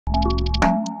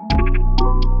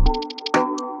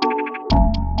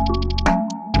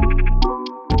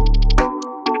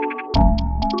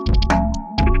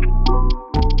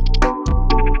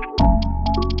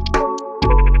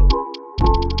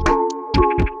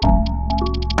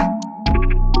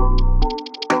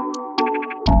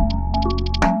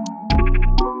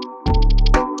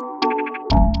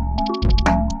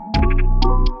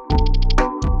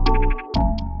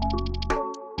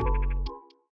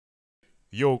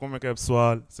como é que é,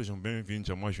 pessoal? Sejam bem-vindos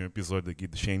a mais um episódio aqui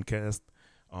do ShaneCast.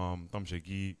 Estamos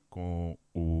aqui com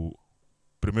o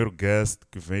primeiro guest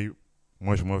que veio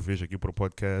mais uma vez aqui para o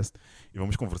podcast e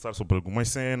vamos conversar sobre algumas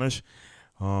cenas,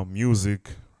 music,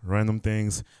 random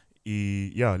things.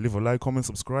 E, leave a like, comment,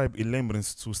 subscribe e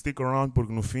lembrem-se to stick around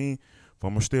porque no fim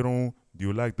vamos ter um Do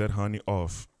You Like That Honey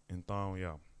Off. Então,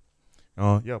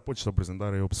 podes te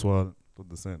apresentar aí ao pessoal,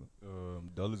 toda a cena.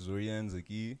 Dollars Orians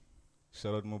aqui.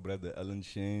 Shout out to my brother Alan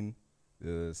Shane.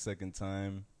 Second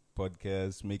time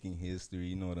podcast, making history.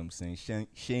 You know what I'm saying?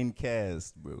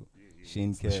 ShaneCast, bro.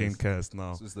 ShaneCast. ShaneCast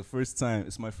now. So it's the first time.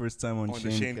 It's my first time on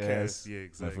ShaneCast. Yeah,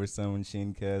 exactly. My first time on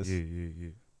ShaneCast.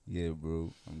 Yeah. Yeah,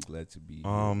 bro. I'm glad to be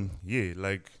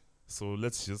here. So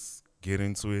let's just get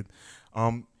into it.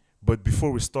 But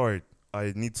before we start,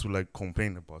 I need to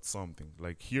complain about something.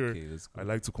 Like here, Okay, let's go. I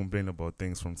like to complain about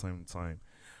things from time to time.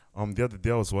 The other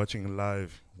day I was watching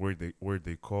live where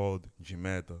they called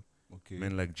Jimeta, Okay.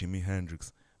 men like Jimi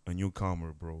Hendrix, a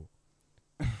newcomer, bro.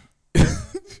 Do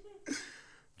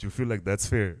you feel like that's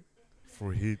fair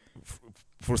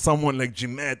for someone like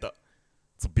Jimeta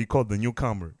to be called the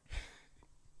newcomer?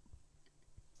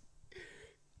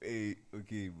 Hey,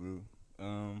 okay, bro.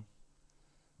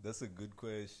 That's a good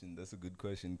question.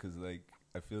 Because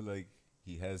I feel like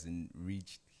he hasn't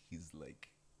reached his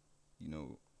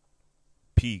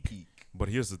Peak. But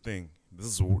here's the thing. This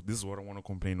is what I want to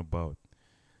complain about.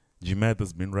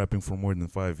 Jimeta's been rapping for more than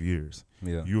 5 years.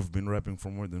 Yeah. You've been rapping for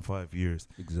more than 5 years.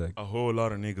 Exactly. A whole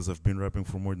lot of niggas have been rapping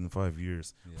for more than 5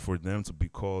 years Yeah. for them to be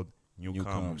called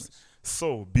newcomers.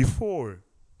 So before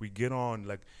we get on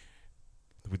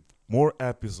with more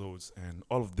episodes and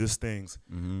all of these things,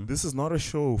 Mm-hmm. this is not a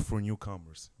show for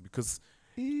newcomers because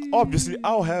obviously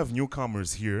I'll have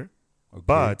newcomers here, Okay.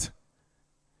 but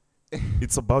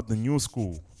it's about the new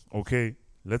school, okay?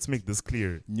 Let's make this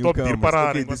clear. Newcomers.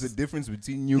 Okay, there's a difference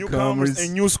between newcomers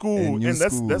and new school. and new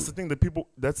school. That's the thing that people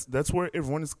that's where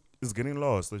everyone is getting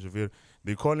lost.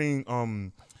 They're calling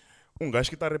gajo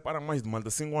que tá a reparar mais de mal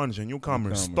de 5 anos a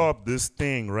newcomer. Stop this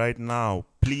thing right now,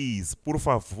 please. Por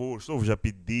favor, estou-vos a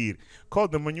pedir. Call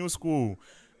them a new school.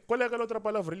 Qual é aquela outra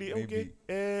palavra ali?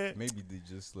 Maybe they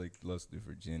just lost their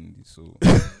virginity, so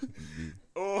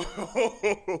Oh.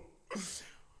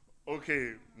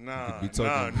 Okay, no. could be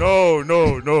talking- No.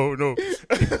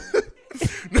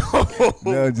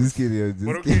 No, just kidding.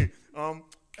 But okay,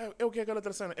 é o que é aquela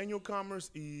outra cena? É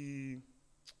newcomers e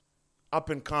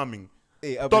up and coming.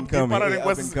 Hey, up Stop and coming. de pararem Hey, com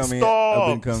up esses. and coming.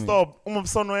 Up and coming. Stop. Uma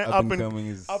pessoa não é Up and coming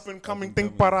is up and coming, and tem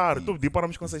que coming parar. is Stop de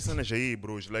pararmos com essas cenas aí,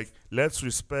 bros. Let's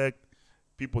respect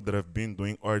people that have been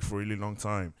doing art for a really long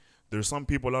time. There's some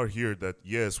people out here that,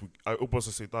 yes, eu posso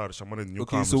aceitar, chamar de Okay,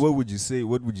 newcomers. so what would you say?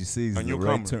 What would you say is A the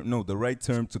newcomer. right term? No, the right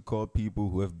term to call people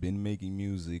who have been making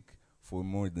music for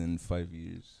more than 5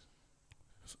 years.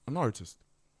 An artist.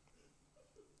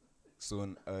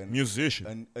 So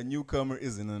Musician. a newcomer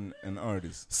isn't an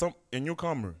artist. A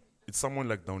newcomer, it's someone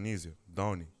like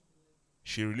Downey.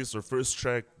 She released her first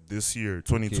track this year,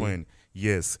 2020.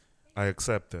 Yes, I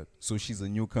accept that. So she's a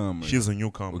newcomer. She's a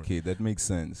newcomer. Okay, that makes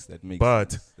sense. That makes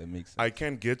sense. I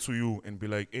can't get to you and be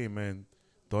like, hey man,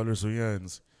 Dollars or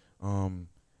Yens,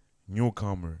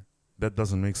 newcomer. That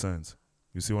doesn't make sense.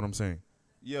 You see what I'm saying?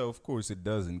 Yeah, of course it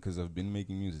doesn't, because I've been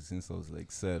making music since I was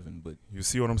 7. But You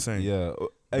see what I'm saying? yeah,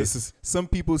 This is some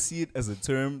people see it as a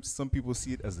term. Some people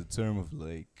see it as a term of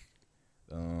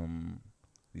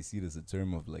they see it as a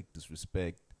term of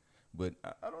disrespect. But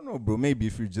I don't know, bro. Maybe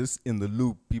if you're just in the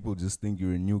loop, people just think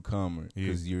you're a newcomer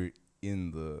because you're in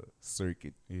the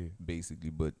circuit, basically.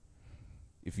 But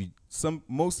if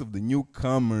most of the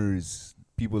newcomers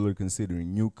people are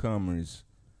considering newcomers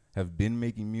have been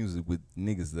making music with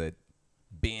niggas that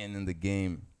been in the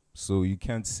game. So you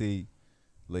can't say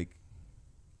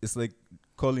it's like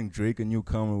calling Drake a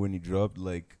newcomer when he dropped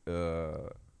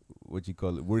what you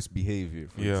call it, Worst Behavior,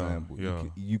 for example. Yeah.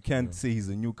 You can't say he's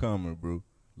a newcomer, bro.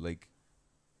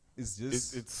 It's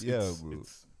just bro.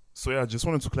 So I just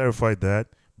wanted to clarify that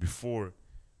before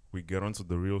we get onto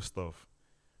the real stuff,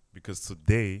 because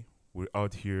today we're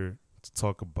out here to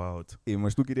talk about. Hey,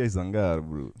 mas tu querias zangar,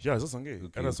 bro. Yeah, it's okay.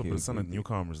 Era sobre cena de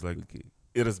newcomers.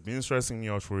 It has been stressing me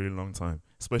out for a really long time,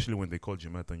 especially when they call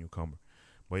Jimeta a newcomer.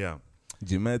 But yeah,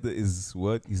 Jimeta is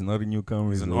what? He's not a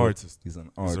newcomer. He's an artist. He's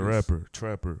an artist. He's a rapper,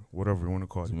 trapper, whatever you want to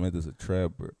call it. Jimeta's a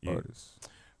trapper artist.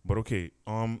 But okay,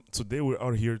 today we're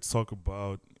out here to talk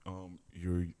about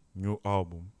your new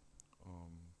album,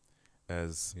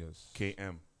 as Kae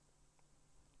Em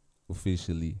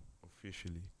officially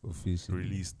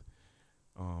released,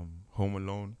 Home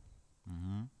Alone,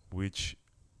 which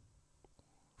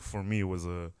for me was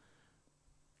a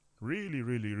really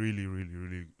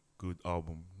good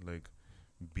album. Like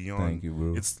beyond. Thank you,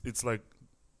 bro. It's like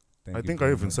Thank I you think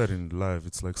very I even much. said in live.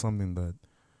 It's like something that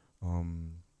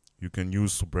you can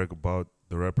use to brag about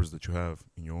the rappers that you have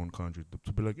in your own country.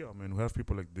 To be like, yeah, man, we have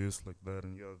people like this, like that,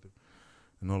 and yeah,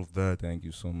 and all of that. Thank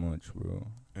you so much, bro.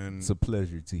 And It's a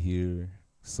pleasure to hear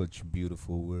such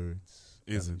beautiful words.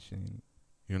 Is it? Shane.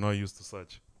 You're not used to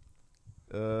such.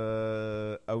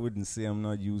 I wouldn't say I'm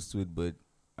not used to it, but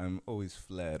I'm always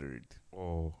flattered.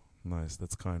 Oh, nice.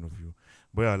 That's kind of you.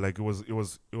 But yeah, like it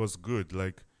was good.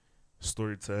 Like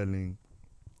storytelling.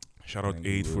 Shout out Thank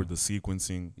you, 8 for bro. the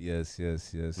sequencing. Yes.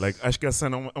 Like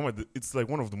ShaneCasts, it's like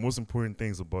one of the most important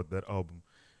things about that album,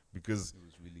 because It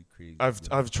was really crazy.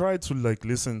 I've tried to like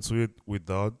listen to it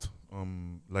without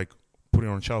like putting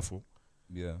on shuffle,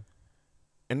 Yeah.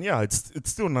 and yeah, it's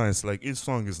still nice. Like each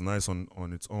song is nice on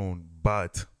its own,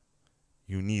 but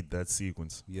you need that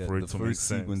sequence Yeah, for the it to make first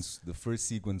sense. sequence. The first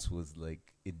sequence was like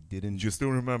it didn't. Do you still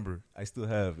remember? I still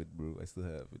have it, bro. I still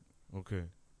have it. Okay,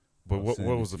 but I'll what send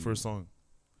was it the to first you. song?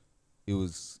 It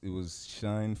was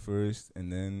Shine first,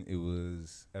 and then it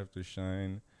was after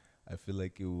Shine. I feel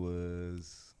like it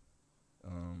was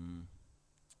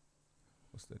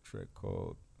what's that track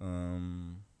called?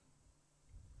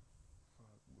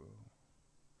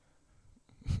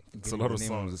 It's a Forgetting lot the of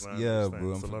name of songs. the I yeah, understand. bro.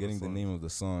 I'm It's a lot of forgetting the songs. name of the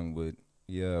song, but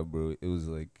yeah, bro. It was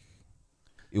like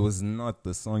it was not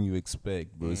the song you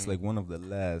expect, bro. It's Mm. like one of the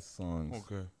last songs.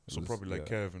 Okay, It so was- probably like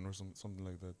yeah. Kevin or something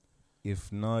like that.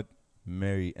 If not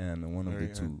Mary Ann, one of Mary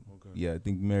the two. Ann, okay. Yeah, I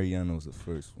think Mary Ann was the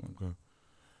first one. Okay.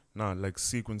 Nah, like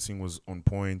sequencing was on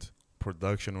point,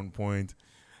 production on point.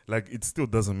 Like it still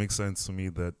doesn't make sense to me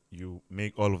that you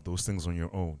make all of those things on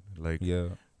your own. Like Yeah,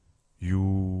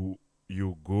 you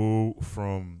go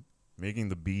from making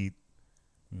the beat,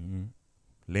 mm-hmm.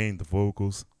 laying the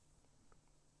vocals,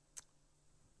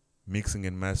 mixing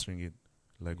and mastering it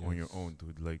like on your Yes. own,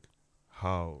 dude. Like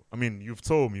how? I mean, you've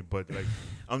told me, but like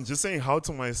I'm just saying how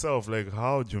to myself. Like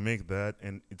how do you make that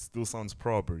and it still sounds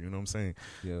proper? You know what I'm saying?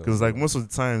 Yeah, Because like bro. most of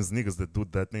the times niggas that do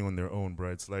that thing on their own, bro,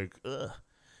 it's like ugh.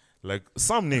 Like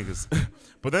some niggas,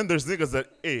 but then there's niggas that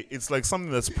hey, it's like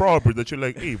something that's proper that you're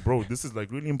like, hey, bro, this is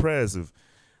like really impressive.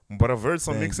 But I've heard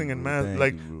some Thank mixing you, and bro. math. Thank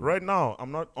Like you, bro. right now,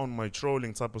 I'm not on my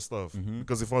trolling type of stuff, Mhm.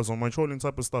 because if I was on my trolling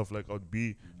type of stuff, like I'd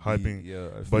be hyping Yeah,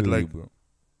 I but feel you, like, bro.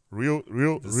 real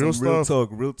There's some stuff.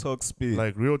 real talk speed.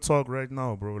 Like real talk right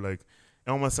now, bro. Like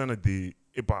é uma cena de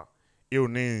epa, eu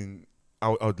nem I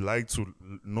would like to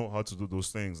know how to do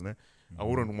those things, né? I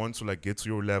wouldn't want to like get to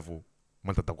your level.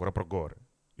 Mas tá agora para agora.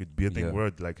 It'd be a thing Yeah. where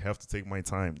I'd like have to take my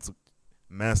time to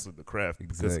master the craft,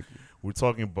 because Exactly. we're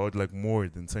talking about like more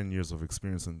than 10 years of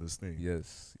experience in this thing.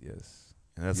 Yes.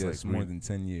 And that's yes, like more really, than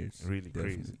 10 years. really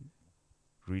crazy. Definitely.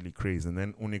 Really crazy. And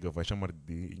then uniga vai chamar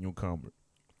de newcomer.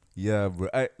 Yeah, bro.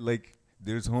 I like.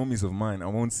 There's homies of mine. I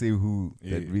won't say who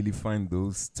that Yeah. really find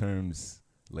those terms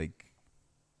like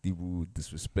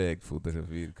disrespectful.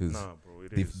 Because Nah, bro,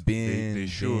 it they've is. been, They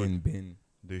should. been.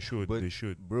 They should. But They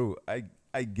should. bro,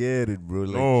 I get it, bro.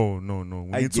 Like, No.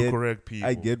 We I need to get- correct people.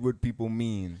 I get what people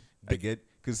mean. They- I get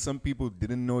because some people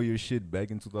didn't know your shit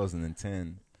back in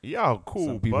 2010. Yeah, cool,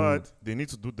 Some people- but they need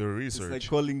to do their It's research. like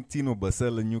calling Tino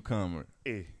Basel a newcomer.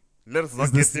 Hey, let us It's not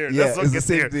the get s- there. yeah, Let's not it's the get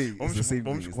same there. thing. Vamos, It's the same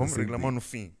vamos, thing. It's vamos the same reclamar thing. no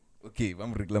fim. Ok,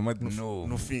 vamos reclamar de No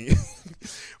novo. fim.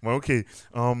 But okay.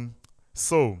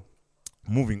 So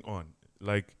moving on.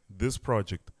 Like this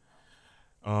project,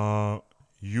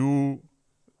 you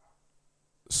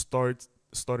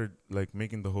started like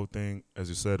making the whole thing, as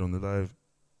you said on the live,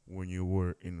 when you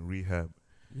were in rehab.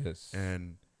 Yes.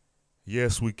 And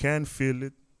yes, we can feel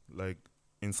it, like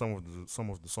in some of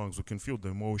the songs we can feel the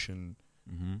emotion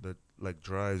Mm-hmm. that like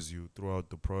drives you throughout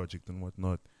the project and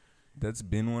whatnot. That's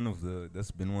been one of the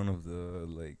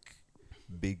like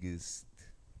biggest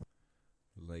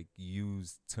like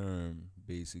used term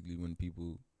basically when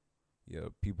people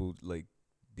like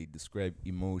they describe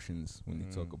emotions when they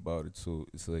talk Mm. about it. So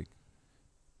it's like,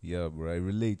 yeah, bro, I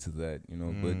relate to that,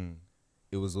 but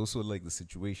it was also like the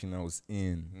situation I was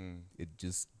in. It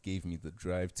just gave me the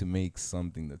drive to make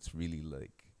something that's really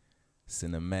like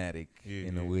cinematic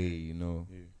in a way,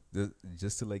 Yeah.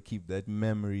 just to like keep that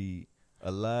memory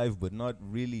alive, but not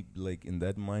really like in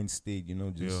that mind state,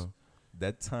 just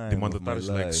that time The of man my that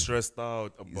life. like stressed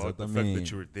out about the fact Exatamente.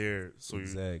 that you were there. So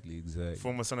exactly.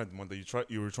 for my son,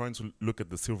 you were trying to look at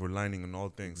the silver lining in all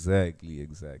things. Exactly,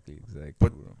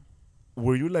 But- bro.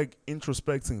 Were you like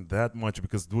introspecting that much?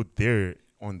 Because dude, there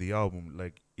on the album,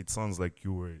 like it sounds like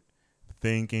you were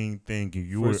thinking.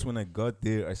 You First, were when I got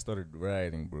there, I started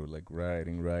writing, bro. Like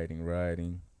writing,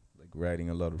 like writing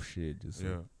a lot of shit. Just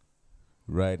like,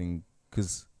 writing,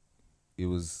 cause it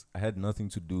was, I had nothing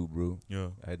to do, bro. Yeah.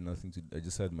 I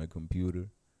just had my computer,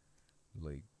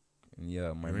 like, and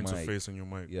yeah, my Your mic. interface and your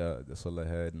mic. Yeah, that's all I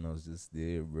had, and I was just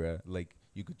there, bruh. Like,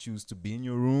 you could choose to be in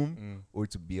your room or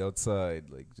to be outside,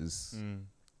 like, just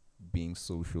being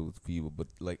social with people. But,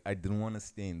 like, I didn't want to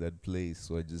stay in that place,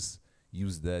 so I just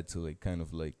used that to, like, kind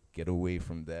of, like, get away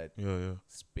from that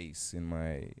space in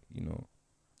my,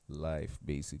 life,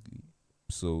 basically.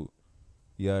 So,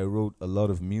 yeah, I wrote a lot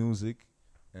of music,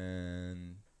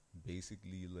 and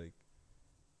basically, like,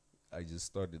 I just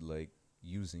started, like,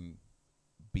 using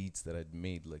beats that I'd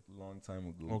made, like, a long time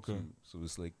ago. Okay. Too. So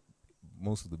it's, like,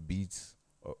 most of the beats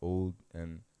are old,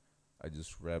 and I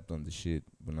just rapped on the shit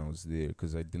when I was there,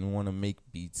 because I didn't want to make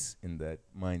beats in that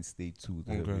mind state, too.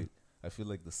 I feel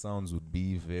like the sounds would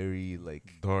be very,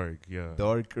 like...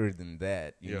 darker than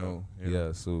that, you know?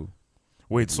 Yeah, so...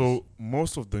 Wait, so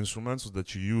most of the instrumentals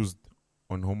that you used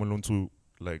on Home Alone 2,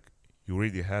 like, you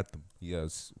already had them?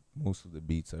 Yes, most of the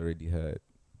beats I already had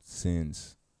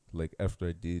since, like, after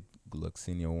I did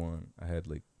Gluxinia 1, I had,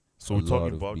 like, so we're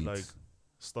talking about, beats. Like,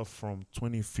 stuff from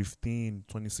 2015,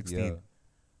 2016? Yeah,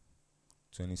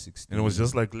 2016. And it was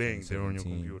just, like, laying there on your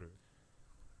computer?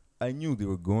 I knew they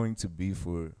were going to be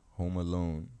for Home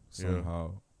Alone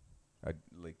somehow.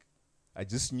 I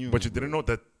just knew. But you didn't know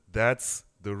that that's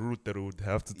the route that it would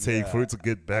have to take for it to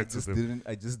get back to them.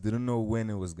 I just didn't know when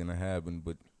it was gonna happen,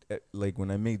 but like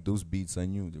when I made those beats, I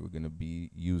knew they were gonna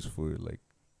be used for like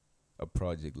a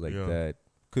project like that.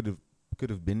 Could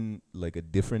have been like a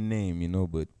different name,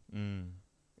 but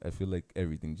I feel like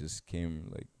everything just came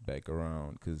like back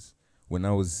around, because when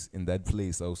I was in that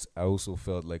place, I also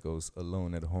felt like I was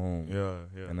alone at home.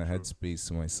 And I had space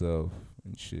to myself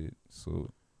and shit.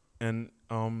 So, and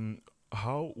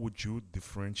how would you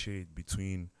differentiate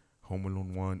between Home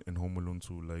Alone 1 and Home Alone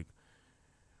 2? Like,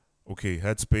 okay,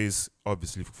 Headspace,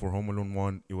 obviously, for Home Alone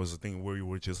 1, it was a thing where you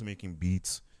were just making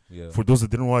beats. Yeah. For those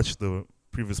that didn't watch the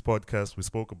previous podcast, we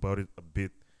spoke about it a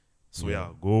bit. So,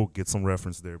 go get some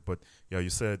reference there. But, you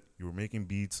said you were making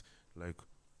beats, like,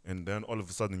 and then all of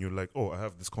a sudden you're like, oh, I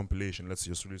have this compilation. Let's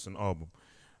just release an album.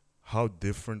 How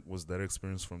different was that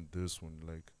experience from this one?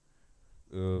 Like,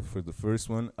 for the first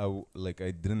one, I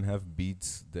didn't have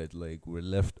beats that like were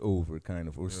left over, kind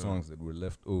of, or songs that were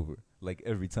left over. Like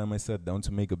every time I sat down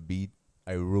to make a beat,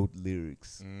 I wrote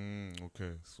lyrics.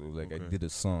 Okay. So like I did a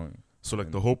song. So like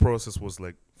the whole process was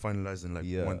like finalizing like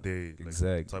one day. Like,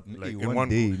 exactly. Like one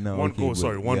day. One go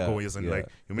isn't like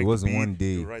you make the beat, one day.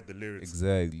 You write the lyrics.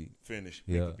 Exactly. Finish.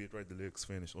 Make the beat, write the lyrics,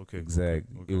 finish. Okay.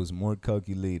 Exactly. Okay. It was more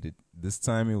calculated. This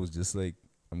time it was just like,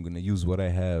 I'm gonna use what I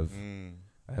have.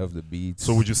 I have the beats.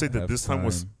 So would you say that this time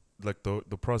was like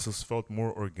the process felt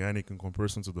more organic in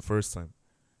comparison to the first time?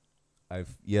 I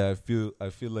feel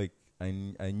like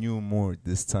I knew more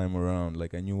this time around.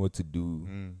 Like I knew what to do.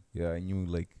 Yeah, I knew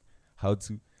like how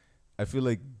to. I feel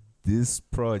like this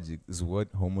project is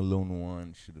what Home Alone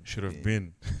 1 should have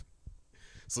been.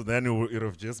 So then it would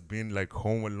have just been like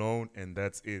Home Alone and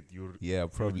that's it.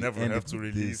 Probably you never have to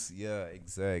release. This. Yeah,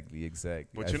 exactly.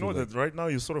 But you know that right now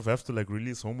you sort of have to like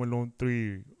release Home Alone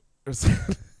 3 or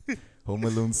Home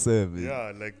Alone 7.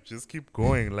 Yeah, like just keep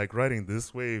going, like riding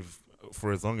this wave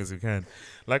for as long as you can.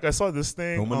 Like I saw this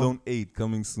thing. Home Alone 8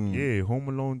 coming soon. Yeah, Home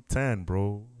Alone 10,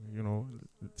 bro.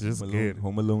 Just get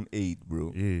Home Alone 8,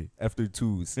 bro. Yeah. After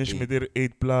 2, since me did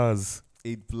 8+.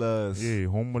 8+. Yeah,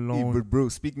 Home Alone. But bro,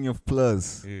 speaking of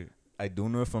plus, I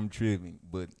don't know if I'm tripping,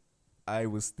 but I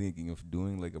was thinking of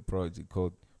doing like a project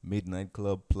called Midnight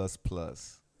Club Plus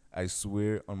Plus. I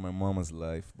swear on my mama's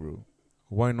life, bro.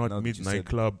 Why not Midnight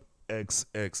Club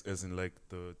XX, as in like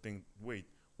the thing? Wait,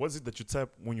 what's it that you tap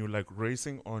when you're like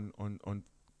racing on?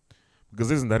 Because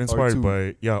isn't that inspired R2.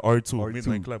 by R2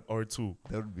 Midnight Club R2?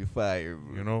 That would be fire,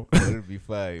 bro. You know, that would be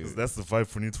fire. Because that's the vibe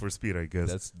for Need for Speed, I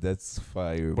guess. That's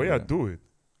fire. But bro. do it.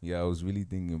 Yeah, I was really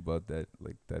thinking about that,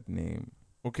 like that name.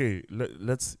 Okay,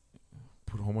 let's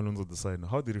put Home Alone on the side now.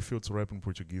 How did it feel to rap in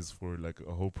Portuguese for like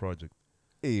a whole project?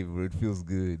 Hey, bro, it feels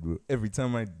good, bro. Every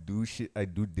time I do shit, I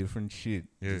do different shit.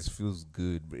 It just feels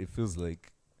good, bro. It feels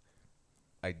like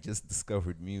I just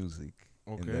discovered music.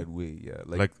 In that way,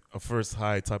 like a first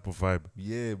high type of vibe.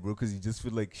 Yeah, bro, because you just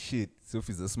feel like shit. So if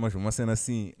it's a smash,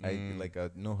 I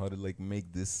know how to like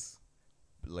make this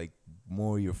like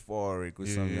more euphoric or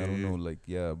something. I don't know, like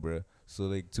bro. So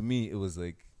like to me, it was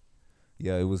like,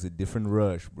 it was a different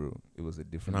rush, bro. It was a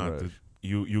different rush.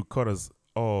 Dude, you caught us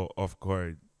all off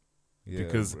guard. Yeah,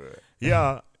 because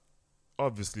bro.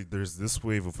 Obviously there's this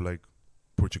wave of like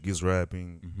Portuguese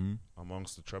rapping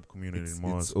amongst the trap community in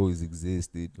Mars. It's always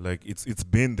existed. Like it's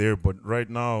been there, but right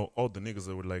now all the niggas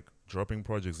that were like dropping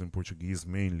projects in Portuguese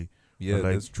mainly. Yeah,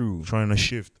 like, that's true. Trying to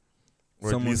shift,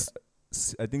 or at least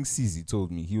I think CZ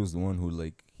told me he was the one who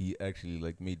like he actually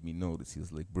like made me notice. He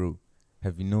was like, bro,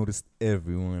 have you noticed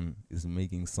everyone is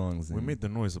making songs? We made the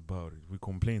noise about it. We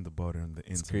complained about it on the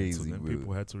internet. Crazy, so then bro.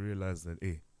 people had to realize that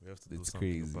hey, we have to do something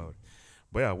crazy. about it.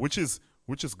 But yeah, which is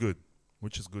good.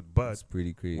 Which is good. But it's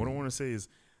pretty crazy. What I want to say is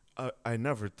I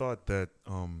never thought that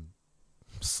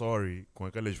sorry, com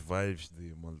aquelas vibes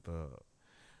de malta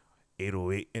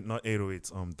 808, not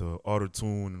 808s, the auto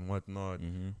tune and whatnot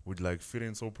would like fit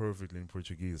in so perfectly in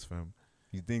Portuguese, fam.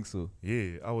 You think so?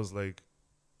 Yeah, I was like,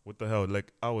 what the hell?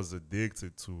 Like I was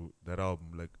addicted to that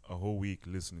album, like a whole week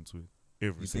listening to it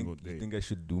every single day. You think I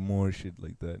should do more shit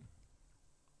like that?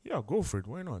 Yeah, go for it.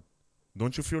 Why not?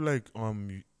 Don't you feel like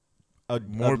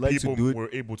I'd like people to do it. were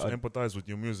able to empathize with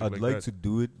your music? I'd like to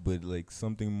do it, but like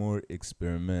something more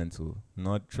experimental,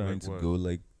 not trying to go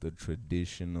like the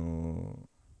traditional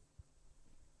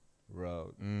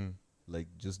route. Like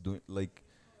just doing like,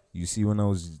 you see, when I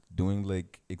was doing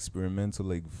like experimental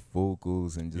like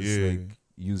vocals and just like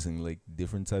using like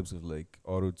different types of like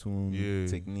auto tune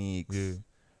techniques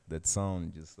that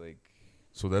sound just like.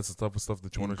 So that's the type of stuff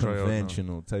that you want to try out.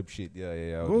 Conventional type shit.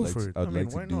 Yeah. Go for it. I'd like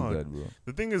to do that, bro.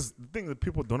 The thing that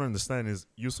people don't understand is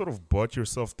you sort of bought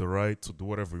yourself the right to do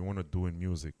whatever you want to do in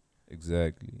music.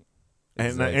 Exactly.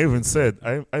 And I even said,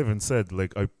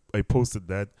 like I posted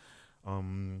that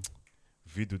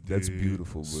video. That's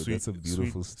beautiful, bro. That's a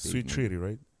beautiful statement. Sweet treaty,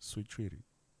 right? Sweet treaty.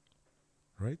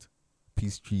 Right?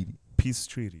 Peace treaty. Peace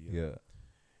treaty. Yeah.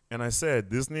 And I said,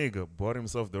 this nigga bought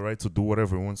himself the right to do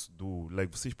whatever he wants to do. Like,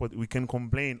 we can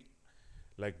complain,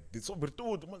 like,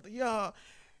 yeah,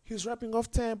 he's rapping off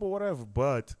tempo, whatever.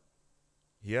 But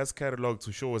he has catalog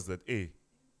to show us that, hey,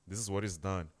 this is what he's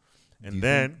done. And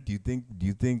do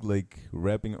you think like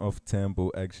rapping off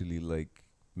tempo actually like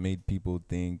made people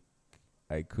think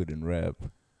I couldn't rap?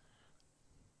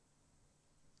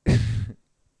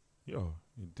 Yo,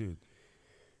 it did.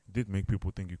 It did make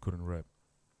people think you couldn't rap.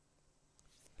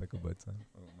 Like a button.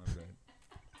 Oh my bad.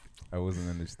 I wasn't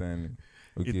understanding.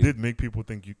 Okay. It did make people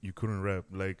think you couldn't rap.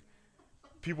 Like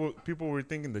people were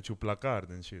thinking that you placard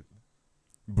and shit.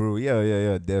 Bro,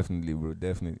 yeah, definitely, bro,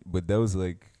 definitely. But that was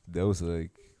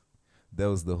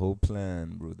the whole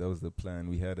plan, bro. That was the plan.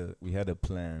 We had a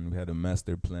plan. We had a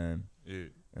master plan. Yeah.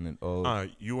 And then all.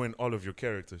 You and all of your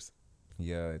characters.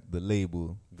 Yeah, the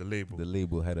label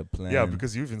had a plan. Yeah,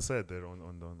 because you even said that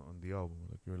on the album.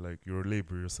 Like you're a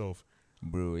label yourself.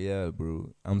 Bro, yeah,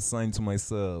 bro. I'm signed to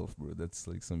myself, bro. That's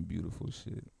like some beautiful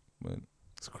shit. But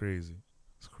it's crazy.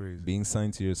 It's crazy. Being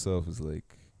signed to yourself is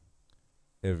like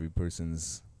every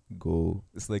person's goal.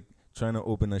 It's like trying to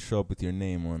open a shop with your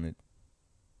name on it.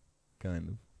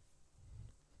 Kind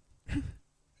of.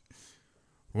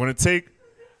 We want to take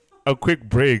a quick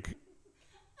break.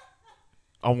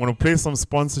 I want to play some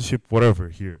sponsorship, whatever,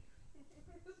 here.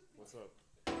 What's up?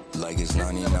 Like it's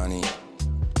 90.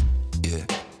 Yeah.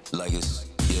 Like it's,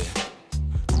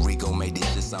 Rico made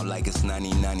this shit sound like it's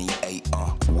 1998,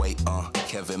 wait,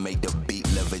 Kevin made the beat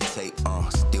levitate,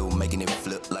 still making it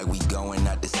flip like we going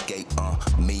out to skate,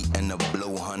 me and the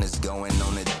blue hunters going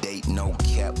on a date, no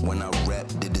cap when I rap,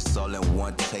 did this all in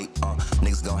one take,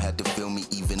 niggas gon' have to feel me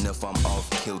even if I'm off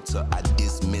kilter, I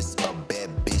dismiss a bad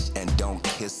bitch and don't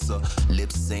kiss her,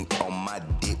 lip sync on my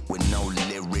dick with no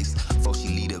lyrics, before she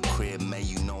leave the crib, man,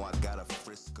 you know I got a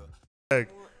frisker.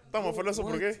 Estamos falando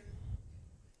sobre qué?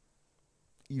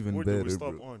 Even Where better, do we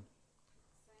stop bro. on?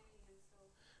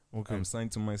 Okay. I'm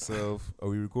signed to myself. Are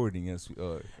we recording? Yes, we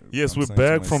are. Yes, we're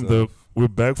back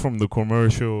from the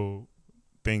commercial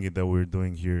thingy that we're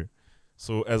doing here.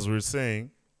 So as we're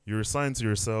saying, you're signed to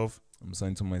yourself. I'm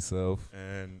signed to myself.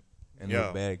 And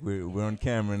we're back. We're on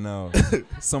camera now.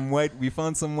 We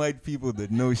found some white people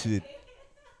that know shit.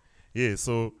 Yeah,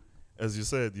 so as you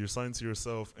said, you're signed to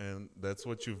yourself, and that's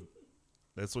what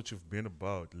you've been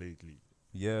about lately.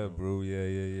 Yeah, bro.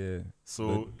 Yeah.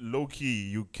 So low key,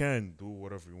 you can do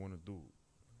whatever you want to do.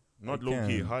 Not low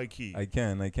key, high key. I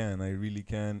can. I really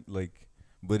can. Like,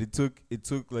 but it took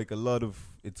like a lot of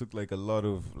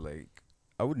like,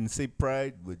 I wouldn't say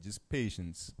pride, but just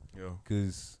patience. Yeah.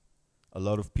 Because a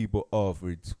lot of people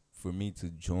offered for me to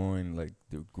join like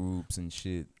their groups and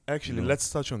shit. Actually, let's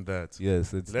touch on that.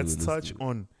 Yes, let's touch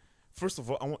on. First of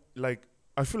all,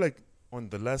 I feel like on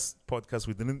the last podcast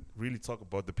we didn't really talk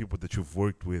about the people that you've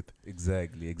worked with.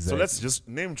 Exactly. So let's just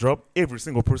name drop every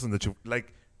single person that you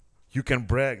like. You can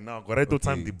brag now.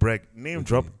 Time to brag. Name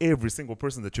drop every single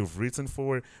person that you've written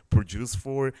for, produced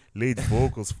for, laid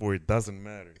vocals for. It doesn't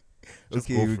matter.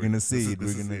 We're gonna say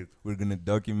it. We're gonna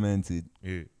document it.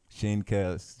 Yeah.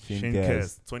 ShaneCast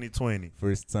 2020.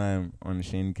 First time on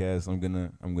ShaneCast. I'm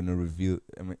gonna reveal.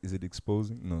 Is it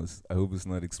exposing? No, I hope it's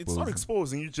not exposing. It's not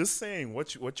exposing. You're just saying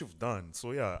what you've done.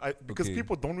 So yeah, because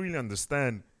people don't really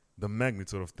understand the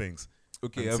magnitude of things.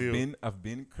 Okay, I've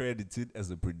been credited as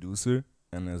a producer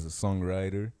and as a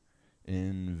songwriter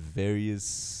in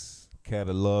various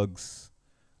catalogs.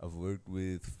 I've worked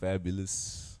with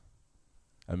Fabulous.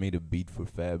 I made a beat for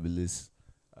Fabulous.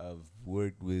 I've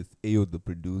worked with Ayo the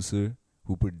producer,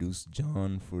 who produced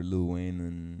John for Lil Wayne,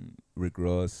 and Rick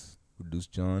Ross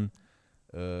produced John.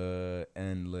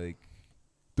 And like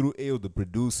through Ayo the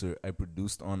producer, I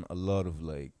produced on a lot of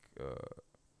like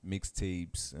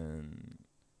mixtapes, and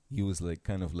he was like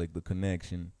kind of like the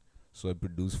connection. So I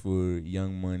produced for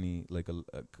Young Money, like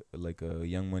a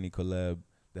Young Money collab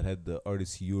that had the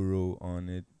artist Euro on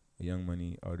it, a Young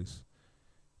Money artist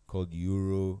called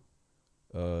Euro.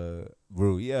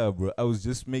 Bro, I was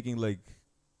just making like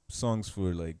songs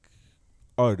for like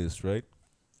artists, right?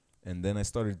 And then I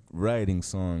started writing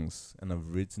songs, and I've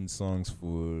written songs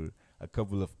for a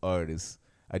couple of artists.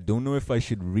 I don't know if I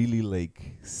should really like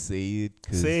say it.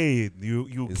 Say it.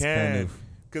 You it's can. kind of,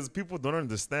 because people don't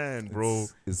understand, bro.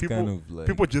 It's people, kind of like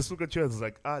people just look at you as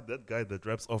like, that guy that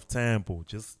raps off tempo.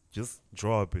 Just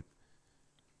drop it.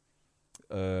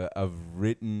 I've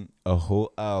written a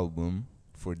whole album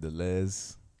for the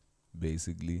Les,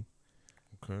 basically.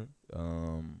 Okay.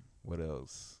 What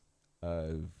else?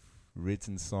 I've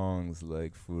written songs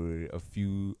like for a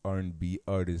few R&B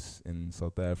artists in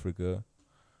South Africa.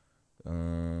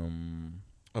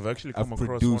 I've actually come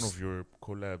across one of your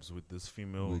collabs with this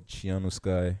female. With Chiano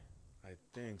Sky. I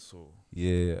think so.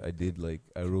 Yeah, I did. Like,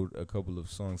 I wrote a couple of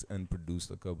songs and produced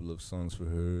a couple of songs for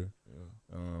her.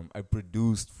 Yeah. I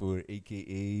produced for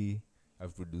AKA.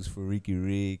 I've produced for Ricky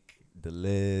Rick,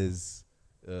 Delez,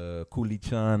 Kuli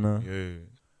Chana.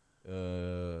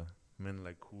 Yeah. Men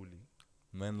like Cooley.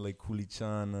 Man like Kuli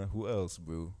Chana. Who else,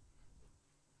 bro?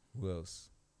 Who else?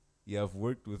 Yeah, I've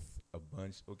worked with a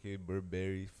bunch. Okay,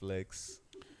 Burberry, Flex.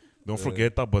 Don't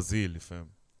forget Tabazil, fam.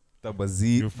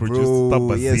 Tabazil. You produced bro,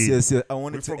 Tabazil. Yes. I We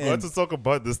wanted to forgot end. to talk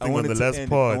about this thing on the last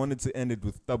pod. I wanted to end it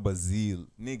with Tabazil.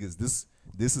 Niggas, this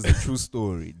is a true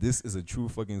story. This is a true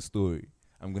fucking story.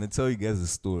 I'm going to tell you guys a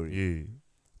story. Yeah.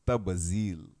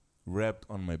 Tabazil rapped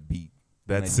on my beat.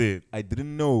 That's it. I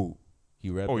didn't know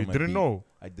he rapped on my beat. Oh, you didn't know?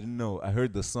 I didn't know. I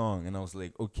heard the song and I was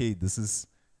like, okay, this is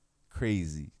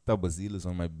crazy. Tabazil is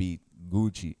on my beat.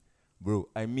 Gucci. Bro,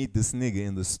 I meet this nigga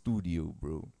in the studio,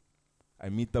 bro. I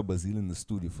meet Tabazil in the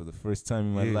studio for the first time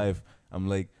in my life. I'm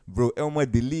like, bro, é uma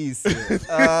delícia.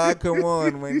 Come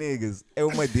on, my niggas. É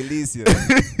uma delícia.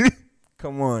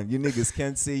 Come on. You niggas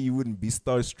can't say you wouldn't be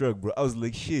starstruck, bro. I was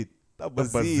like, shit,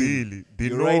 Tabazil.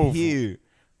 You're right here.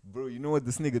 Bro, you know what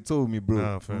this nigga told me, bro?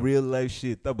 Nah, real life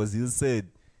shit. Tabazil said,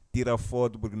 tira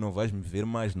foto porque não vais me ver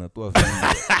mais na tua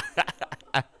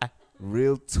vida.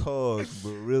 Real talk,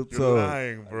 bro. Real talk. You're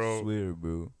lying, bro. I swear,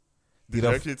 bro. Did you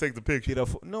actually take the picture?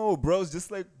 No, bro. It's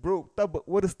just like, bro,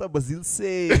 what is Tabazil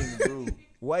saying, bro?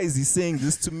 Why is he saying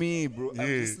this to me, bro? Yeah. I'm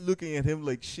just looking at him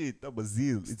like, shit,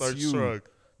 Tabazil, it's you. Starstruck.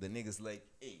 The nigga's like,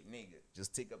 hey, nigga,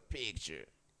 just take a picture.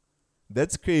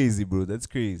 That's crazy, bro. That's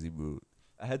crazy, bro.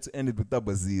 I had to end it with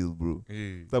Tabazil, bro.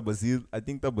 Yeah. Tabazil, I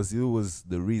think Tabazil was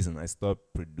the reason I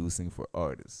stopped producing for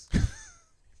artists.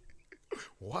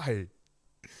 Why?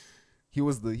 He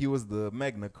was the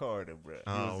Magna Carta, bro.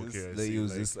 I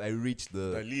reached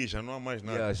the. Ali, já não há mais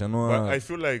nada. Yeah, já não há. But I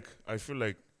feel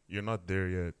like you're not there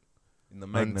yet. In the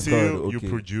Magna Until Carta, okay. you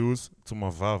produce to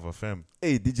Mavava, fam.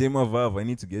 Hey, DJ Mavava, I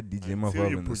need to get DJ Mavava in the studio.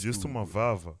 Until you produce to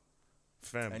Mavava,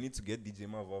 fam. I need to get DJ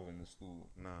Mavava in the studio.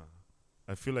 Nah.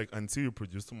 I feel like until you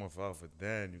produce to Mavava,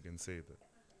 then you can say that.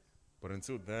 But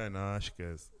until then,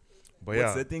 ShaneCasts. But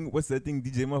What's that thing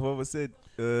DJ Mavava said?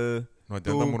 Não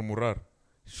adianta murmurar.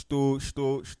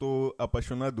 Estou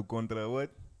apaixonado contra what?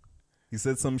 He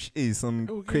said some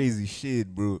crazy shit,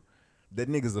 bro. That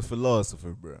nigga's a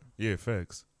philosopher, bro. Yeah,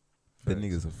 facts. That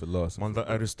nigga's a philosopher. Man,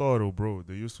 Aristotle, bro,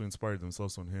 they used to inspire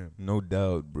themselves on him. No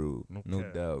doubt, bro. No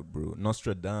cap. doubt, bro.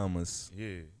 Nostradamus.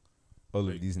 Yeah. All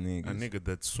of these niggas. A nigga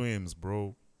that swims,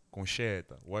 bro, com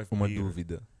cheta, wife Uma beater.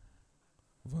 dúvida.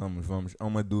 Vamos. Há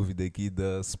uma dúvida aqui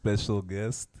da special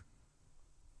guest.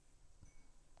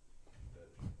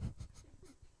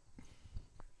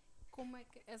 Como é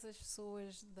que essas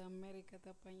pessoas da América te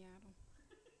apanharam?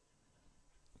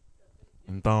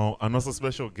 Então, a nossa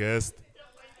special guest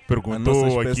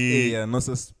perguntou aqui a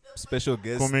nossa special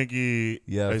guest como é que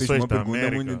as fez pessoas uma da pergunta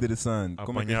América muito interessante.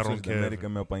 Como é que as apanharam pessoas da América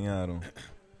me apanharam?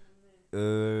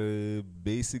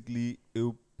 Basically,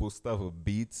 eu postava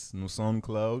beats no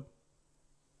SoundCloud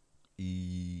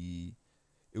e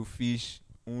eu fiz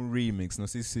remix. Não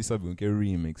sei se vocês sabem o que é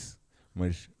remix.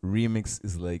 Mas remix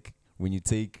is like when you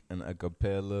take an a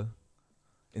cappella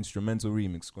instrumental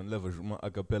remix. Quando levas uma a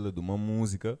cappella de uma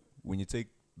música, when you take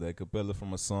the a cappella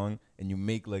from a song and you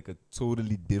make like a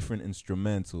totally different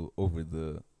instrumental over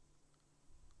the.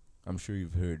 I'm sure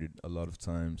you've heard it a lot of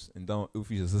times. Então eu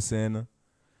fiz essa cena.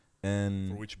 And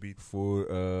For which beat? For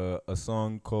a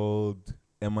song called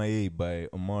MIA by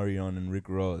Omarion and Rick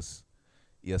Ross.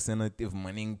 E a cena teve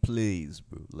maning plays,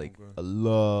 bro. Like a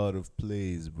lot of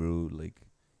plays, bro. Like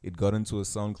it got into a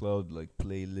SoundCloud like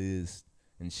playlist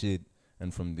and shit.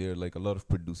 And from there, like a lot of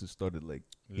producers started like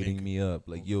hitting me up,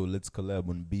 like, yo, let's collab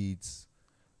on beats.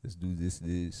 Let's do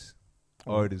this.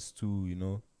 Artists too, you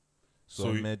know. So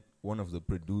I met one of the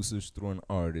producers through an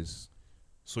artist.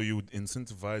 So you would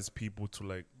incentivize people to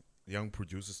like young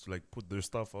producers to like put their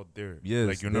stuff out there. Yes,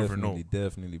 like you never know.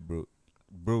 Definitely, bro.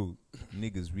 Bro,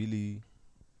 niggas really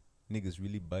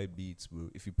buy beats,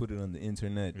 bro. If you put it on the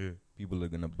internet, people are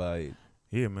gonna buy it.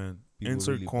 Yeah, man. People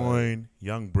Insert really Coin,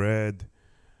 Young Bread.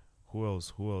 Who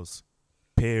else?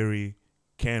 Perry,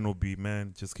 Canopy,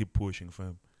 man. Just keep pushing,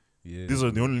 fam. Yeah. These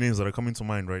are the only names that are coming to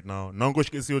mind right now. Não gosto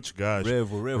que esse outro gajo.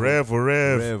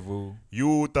 Revo.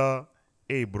 Utah.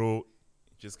 Hey, bro.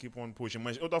 Just keep on pushing.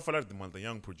 Mas eu tô a falar de malta,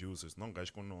 young producers, não gajos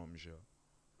com nome já.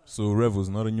 So Revo's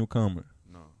not a newcomer?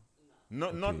 No.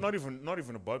 Not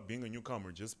even about being a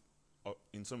newcomer, just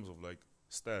in terms of like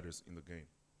status in the game.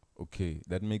 Okay,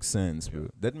 that makes sense, bro.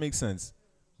 That makes sense.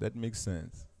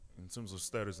 In terms of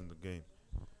status in the game.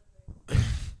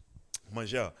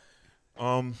 Mas yeah.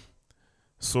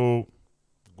 So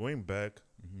going back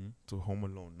to Home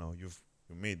Alone now, you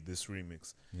made this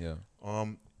remix. Yeah.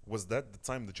 Was that the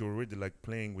time that you were already like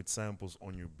playing with samples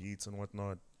on your beats and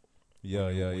whatnot? Yeah,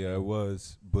 it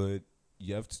was. But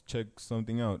you have to check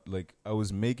something out. Like I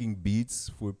was making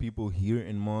beats for people here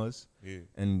in Mars,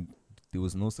 and there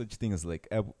was no such thing as like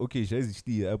Apple. Okay, já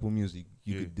existia Apple Music.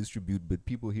 You could distribute, but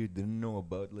people here didn't know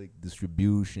about like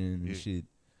distribution and shit.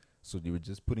 So they were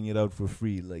just putting it out for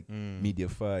free, like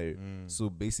Mediafire. So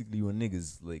basically, when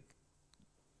niggas like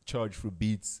charge for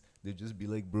beats, they'd just be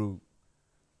like, bro,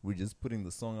 we're just putting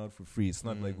the song out for free. It's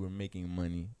not like we're making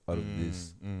money out of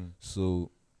this.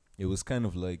 So it was kind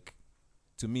of like,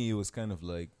 to me, it was kind of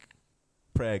like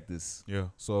practice. Yeah.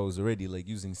 So I was already like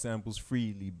using samples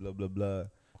freely, blah, blah, blah.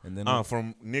 And then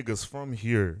from niggas from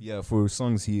here. Yeah, for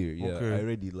songs here. Yeah, okay. I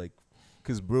already like,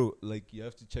 cause bro, like you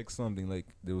have to check something. Like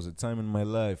there was a time in my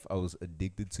life I was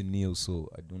addicted to neo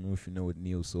soul. I don't know if you know what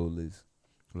neo soul is.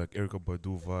 Like Erykah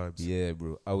Badu vibes. Yeah,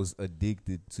 bro. I was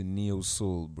addicted to neo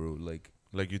soul, bro. Like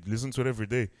you'd listen to it every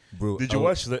day. Bro, did you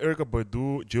watch the Erykah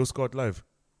Badu Jill Scott live?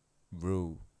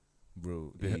 Bro,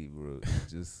 hey, bro,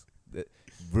 just that,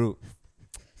 bro.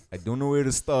 I don't know where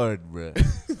to start, bro.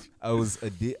 I was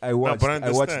I watched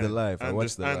the live. I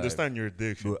understand your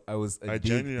addiction. Bro, I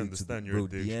genuinely understand your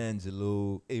addiction.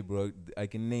 D'Angelo. Hey, bro, I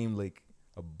can name like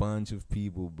a bunch of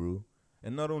people, bro.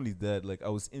 And not only that, like I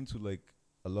was into like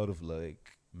a lot of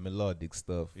like melodic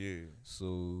stuff. Yeah.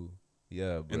 So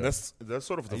yeah, bro. And that's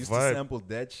sort of the I used vibe. to sample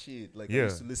that shit. Like I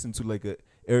used to listen to like a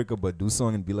Erykah Badu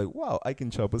song and be like, wow, I can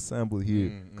chop a sample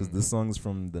here because the song's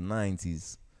from the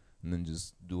 90s. And then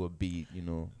just do a beat, you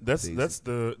know. That's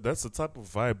the type of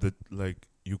vibe that like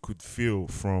you could feel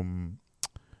from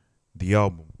the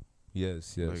album.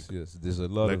 Yes. Like, There's a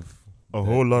lot like of a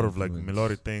whole lot of like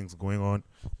melodic things going on.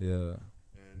 Yeah.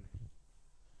 And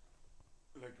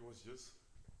like it was just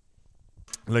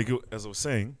like as I was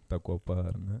saying.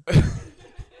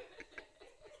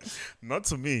 Not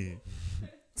to me.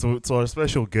 to our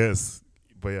special guest.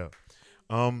 But yeah.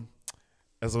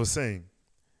 As I was saying,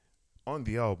 on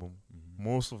the album,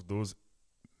 most of those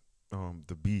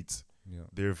the beats,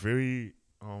 they're very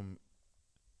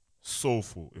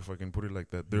soulful, if I can put it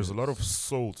like that. There's a lot of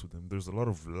soul to them. There's a lot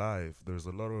of life. There's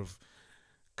a lot of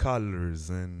colors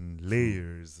and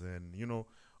layers and, you know,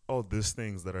 all these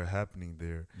things that are happening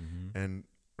there. And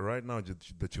right now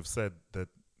that you've said that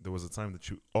there was a time that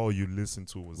all you listened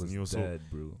to was neo soul,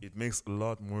 bro. It makes a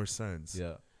lot more sense.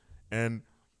 Yeah. And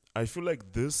I feel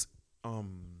like this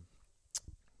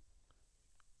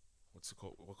what's it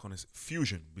called? What kind of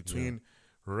fusion between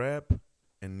rap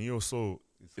and neo soul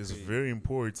is very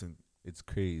important. It's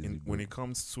crazy when it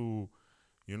comes to,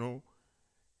 you know,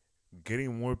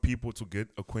 getting more people to get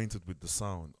acquainted with the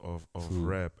sound of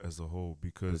rap as a whole.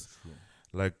 Because,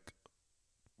 like,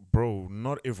 bro,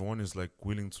 not everyone is like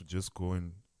willing to just go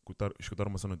and escutar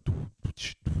uma cena,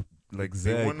 like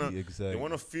they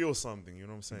wanna feel something. You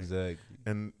know what I'm saying? Exactly.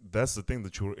 And that's the thing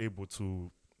that you were able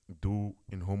to do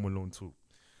in Home Alone too.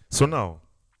 So now,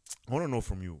 I want to know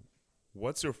from you,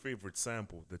 what's your favorite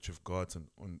sample that you've gotten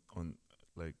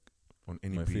on on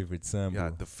any My beat. favorite sample.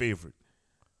 Yeah, the favorite.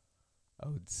 I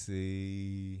would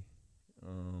say,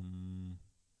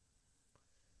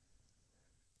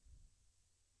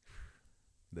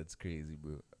 that's crazy,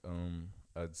 bro.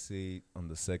 I'd say on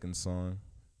the second song,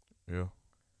 Yeah.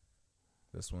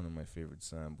 that's one of my favorite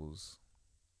samples.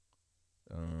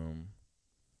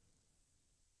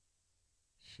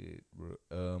 Shit, bro.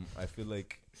 I feel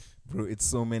like, bro, it's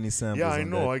so many samples. Yeah, I on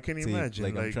know. that I can tape. imagine.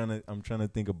 Like, I'm trying to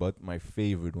think about my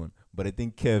favorite one, but I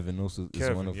think Kevin also is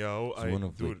one of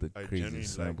like the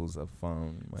craziest samples I've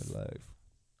found in my life.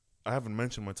 I haven't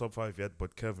mentioned my top 5 yet,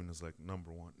 but Kevin is like number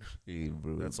 1. Hey,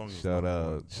 bro. That song is shout number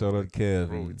out, one. shout out Kevin.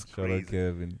 Bro, it's shout crazy. out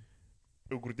Kevin.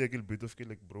 Eu curti aquele beat, eu fiquei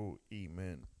like, bro,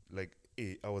 man. Like,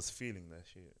 I was feeling that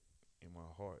shit in my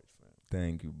heart, fam.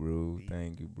 Thank you, bro. Deep.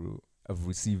 Thank you, bro. I've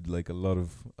received like a lot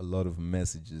of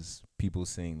messages, people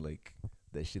saying like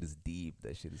that shit is deep,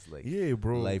 that shit is like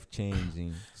Bro. life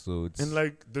changing. So it's And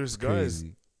like, there's guys.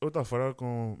 crazy. Eu tava falando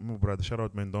com meu brother,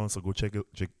 Shoutout Mendonça. Go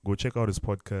check out his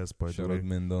podcast, by the Shout way. out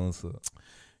Mendonça.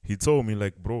 He told me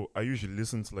like, bro, I usually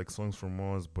listen to like songs from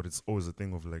Mars, but it's always a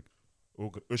thing of like,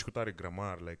 eu escutar e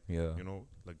gramar, like, Yeah. you know,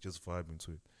 like just vibing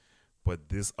to it. But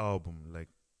this album, like,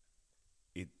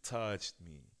 it touched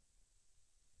me.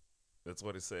 That's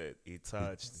what it said. It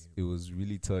touched me. It was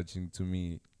really touching to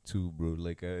me too, bro.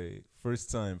 Like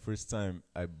first time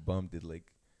I bumped it,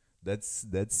 like that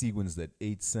sequence, that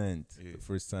 8 cent. Yeah. The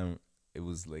first time it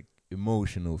was like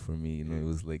emotional for me, you know. Yeah. It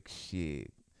was like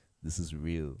shit, this is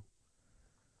real.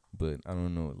 But I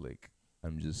don't know, like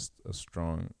I'm just a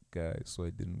strong guy, so I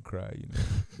didn't cry, you know,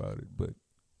 about it. But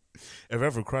Have you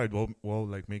ever cried while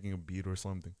like making a beat or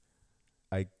something?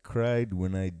 I cried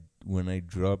when I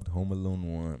dropped Home Alone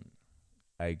 1.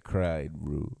 I cried,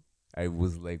 bro. I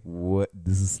was like, what?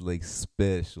 This is like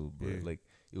special, bro. Yeah. Like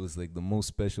it was like the most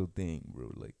special thing,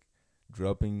 bro. Like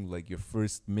dropping like your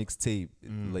first mixtape,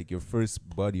 like your first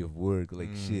body of work. Like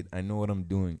shit, I know what I'm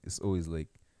doing. It's always like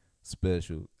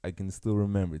special. I can still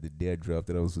remember the day I dropped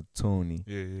it. I was with Tony.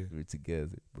 Yeah. We were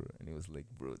together, bro, and it was like,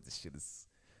 bro, this shit is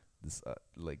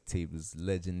like tape is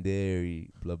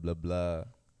legendary. Blah blah blah.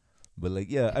 But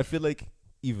like, yeah, I feel like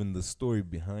even the story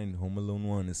behind Home Alone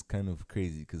 1 is kind of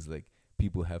crazy because like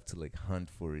people have to like hunt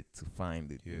for it to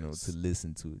find it, you know, Yes. to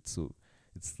listen to it. So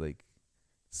it's like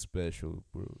special,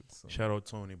 bro. So, Shout out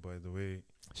Tony, by the way.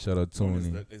 shout out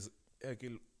Tony. Is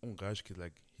aquele gajo que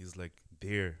like he's like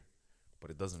there, but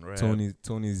it doesn't rap.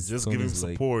 Tony's Just give him Tony's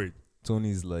like, support.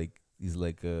 Tony's like, he's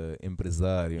like a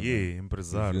empresario. Yeah, man.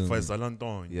 empresário. You feel Faz me?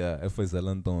 Alanton. Yeah, faz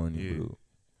Antônio, Yeah. bro.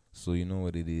 So you know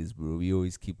what it is, bro. We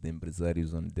always keep the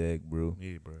empresarios on deck, bro.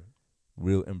 Yeah, bro.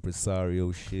 Real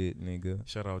empresario shit, nigga.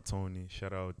 Shout out Tony.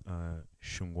 Shout out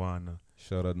Shungwana.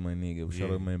 Shout out my nigga. Shout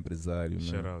Yeah. out my empresario, man.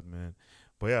 Shout out, man.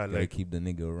 But yeah, Gotta like, keep the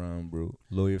nigga around, bro.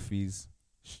 Lawyer fees,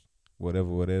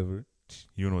 whatever.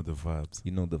 you know the vibes.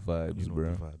 You know the vibes, You know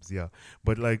bro. the vibes. Yeah.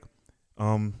 But like,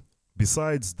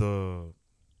 besides the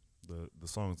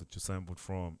songs that you sampled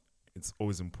from, it's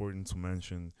always important to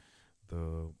mention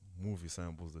the movie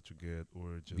samples that you get,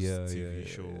 or just TV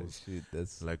shows, Shit,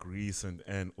 that's like recent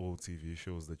and old TV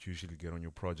shows that you usually get on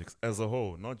your projects as a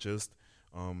whole, not just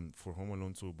for Home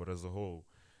Alone 2, but as a whole.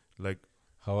 Like,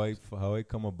 how I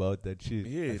come about that shit.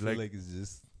 Yeah, I feel like- like it's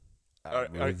just.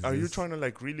 are you trying to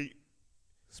like really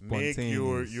make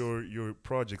spontaneous? your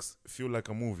projects feel like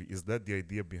a movie? Is that the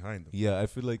idea behind them? Yeah, I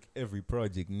feel like every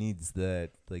project needs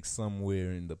that, like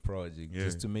somewhere in the project, Yeah.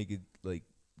 just to make it like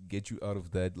get you out of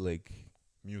that, like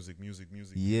Music.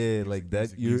 yeah, like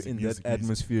that. You're in that music.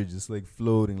 atmosphere, just like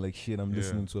floating, like shit. I'm Yeah.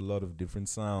 listening to a lot of different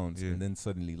sounds, Yeah. and then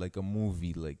suddenly, like a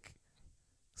movie, like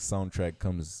soundtrack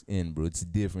comes in, bro. It's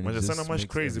different. Mas It the just sound much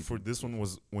makes crazy for everything this one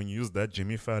was when you used that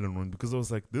Jimmy Fallon one, because I was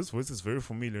like, this voice is very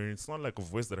familiar. And it's not like a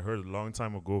voice that I heard a long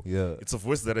time ago. Yeah, It's a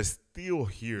voice that I still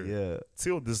hear yeah,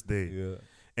 till this day. yeah.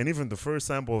 And even the first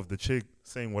sample of the chick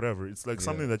saying whatever, it's like Yeah.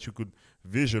 something that you could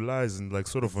visualize and like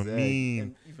sort of a Exactly. meme.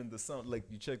 And even the sound, like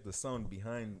you check the sound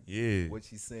behind Yeah. what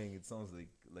she's saying, it sounds like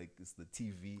it's the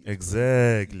TV. It's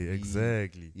Exactly. TV.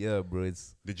 Exactly. Yeah, bro.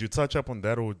 It's Did you touch up on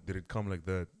that, or did it come like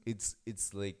that?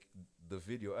 it's like the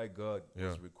video I got Yeah.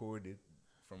 was recorded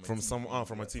from a From TV. some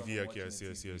from a Yeah, TV. someone Like, yes, watching a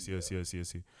yes, TV, yes, yeah.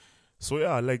 yes. So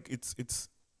yeah, like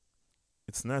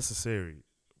it's necessary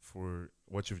for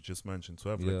what you've just mentioned to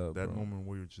have like Yeah, that bro. moment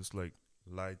where you're just like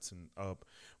lighting up.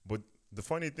 But the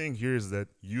funny thing here is that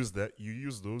you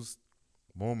use those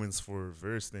moments for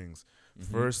various things. Mhm.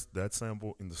 First, that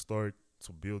sample in the start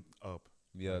to build up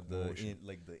Yeah, like motion.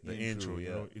 the intro, yeah.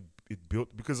 you know, it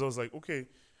built, because I was like, okay,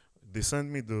 they sent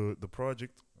me the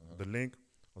project, Uh-huh. the link.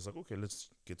 I was like, okay, let's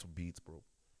get to beats, bro.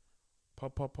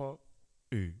 Pop.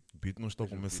 Ei, beat não está a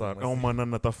Veja o começar. vídeo, É mas- uma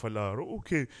nana tá a falhar.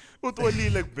 Ok. Eu estou ali,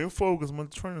 like, bem focused, man.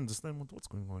 Trying to understand what's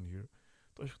going on here.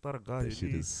 Estou a escutar a That gaja shit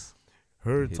ali. is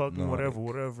Her talking hypnotic.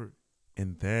 whatever.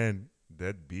 And then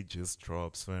that beat just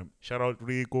drops, fam. Shout out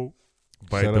Rico.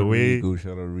 By Shout the out way, Rico,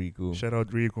 shout out Rico. shout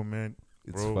out Rico, man.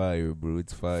 It's bro. fire, bro.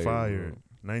 It's fire. Fire. Bro.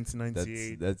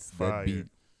 1998. That's fire. that beat.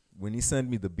 When he sent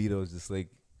me the beat, I was just like,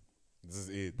 This is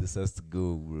it. this has to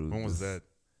go, bro. When was This- that?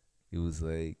 It was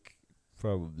like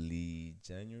probably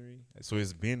January. So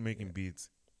he's been making Yeah. beats.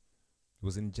 It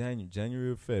was in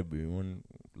January or February, one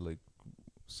like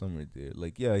somewhere there.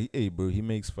 Like, yeah, hey, bro, he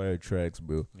makes fire tracks,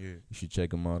 bro. Yeah. You should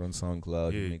check him out on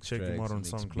SoundCloud. He Yeah, makes check tracks, him out he on makes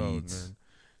SoundCloud, beats. man.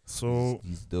 So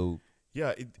He's dope.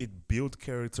 yeah, it built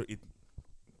character. It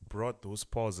brought those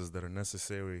pauses that are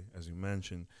necessary, as you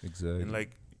mentioned, Exactly. and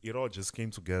like it all just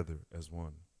came together as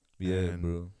one. yeah, and-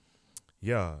 bro.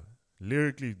 Yeah,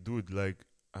 lyrically, dude. Like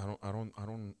I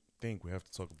don't think we have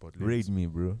to talk about lyrics. Rate me,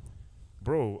 bro.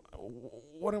 Bro.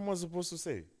 What am I supposed to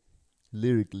say?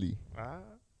 Lyrically, Ah,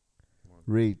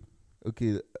 rate.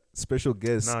 Okay, special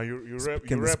guest. nah, you Sp- rap.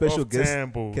 can You the rap special off guest-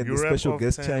 tempo. can You the rap special off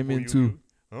guest tempo. chime in You- too?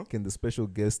 you- Can the special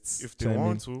guests if they chime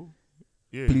want in? to,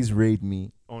 yeah. Please rate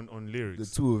me. on The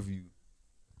lyrics. two of you.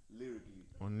 Lyrically.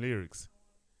 On lyrics.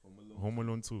 Home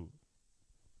Alone 2.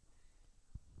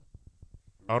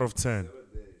 Out of 10.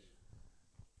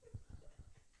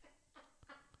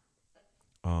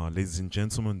 Ladies and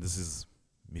gentlemen, this is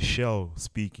Michelle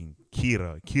speaking.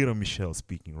 Kira Michelle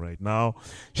speaking right now.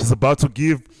 She's about to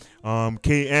give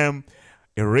Kae Em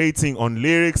a rating on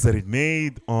lyrics that it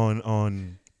made on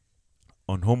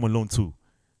Home Alone 2.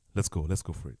 Let's go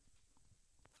for it.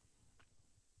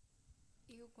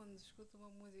 Eu, quando escuto uma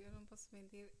música, eu não posso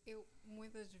mentir, eu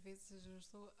muitas vezes não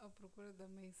estou à procura da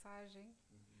mensagem,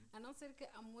 a não ser que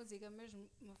a música mesmo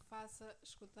me faça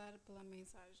escutar pela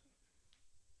mensagem.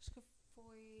 Acho que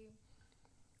foi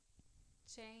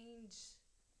Change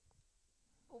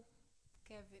ou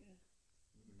Kevin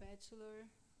Bachelor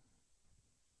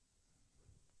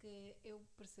que eu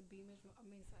percebi mesmo a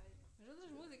mensagem. As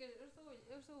outras músicas eu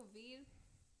estou a ouvir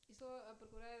e estou a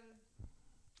procurar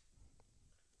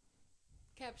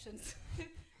captions.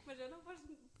 Mas eu não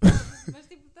gosto. Mas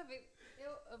tipo, tá vendo?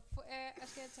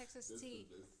 Acho que é Texas Tea.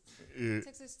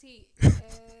 Texas Tea.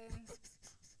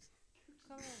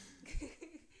 Qual é?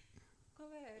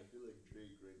 Qual é?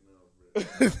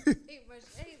 Ei,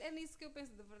 mas é nisso que eu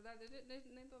penso de verdade. Eu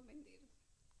nem estou a mentir.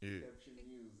 Yeah. Caption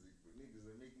music. Niggas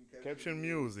are making Caption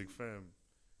music, fam.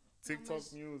 TikTok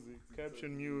mas- music, caption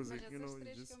music, Mas you know, essas you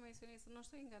três que just eu mencionei, se não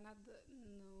estou enganada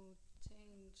no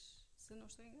Change, se não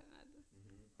estou enganada,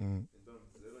 Então,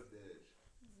 0 a 10.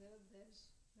 0 a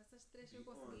 10. Nessas três eu Be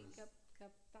consegui honest.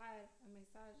 captar a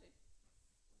mensagem.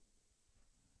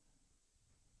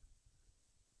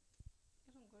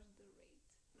 Eu não gosto de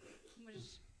rate,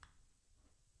 mas...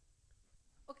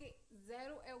 Ok,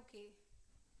 0 é o quê?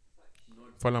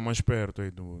 fala mais perto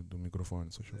aí do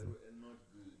microfone, só favor. 0 é not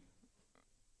good.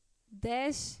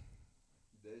 10,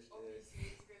 10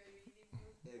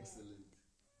 é excellent.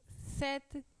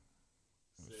 7.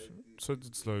 7 So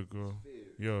it's like,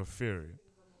 fair. yeah, fair.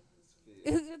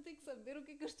 Eu tenho que saber o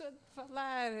que é que eu estou a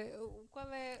falar. Qual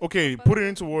é... Okay, qual put é-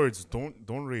 it into words.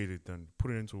 Don't rate it then.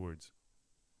 Put it into words.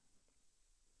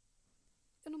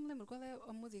 Eu não me lembro qual é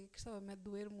a música que estava a me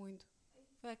doer muito.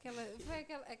 Foi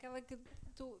aquela que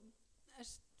tu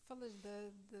falas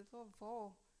da tua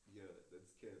avó. Yeah,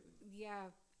 that's Kevin.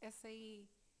 Yeah, essa aí.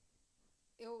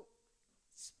 Eu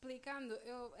explicando,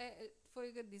 foi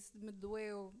o que eu disse, me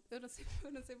doeu. Eu não sei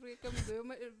porque que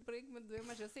me doeu,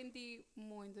 mas eu senti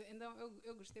muito. Então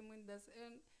eu gostei muito dessa.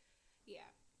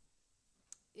 Yeah.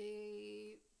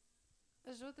 E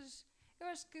as outras, eu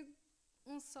acho que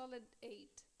um solid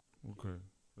 8. Okay,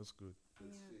 that's good.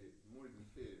 That's Yeah. fair. More than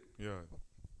fair. Yeah.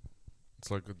 It's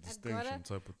like a distinction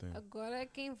type of thing. Agora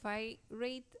quem vai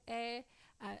rate é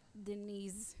a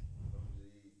Denise. Vamos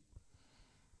aí.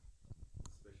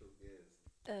 Special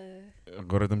guest.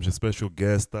 Agora temos a special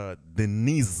guest, a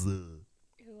Denise.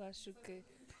 Eu acho que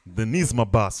Denise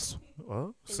Mabasso.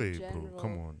 Say, general, bro.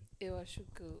 Come on. eu acho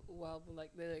que o álbum,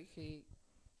 like, lyrically,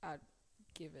 I'd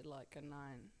give it like a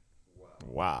 9.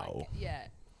 Wow. Like, yeah,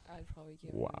 I'd probably give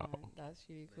it Wow. a 9. That's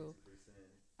really cool.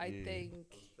 90%. I Yeah. think,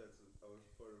 I was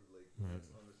part of like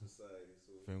Maths Honor Society,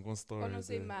 so Vem com I stories. don't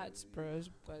say there. Matt's bros,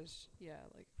 but yeah,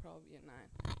 like probably a 9.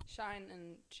 Shine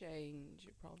and Change,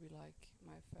 are probably like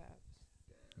my faves.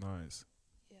 Nice.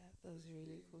 Yeah, those are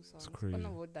really cool songs. I crazy. don't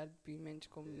know what that be meant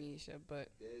com Misha, but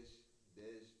Dash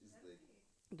is like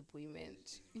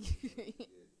depoimento. Dash is really good.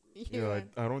 Yeah,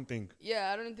 I don't think.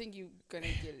 Yeah, I don't think you're gonna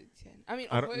get a 10. I mean,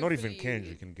 Not even hopefully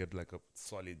Kendrick can get like a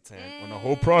solid 10 on a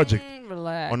whole project.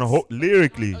 Relax. On a whole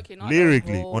lyrically, Not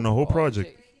lyrically on a whole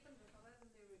project.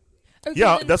 Okay,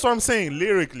 Yeah, then- that's what I'm saying.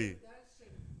 Lyrically.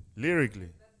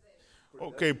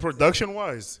 Okay, production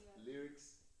wise.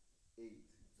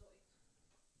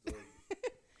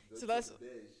 So that's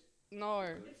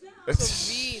no. It's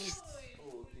So Beans.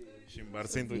 Chimbar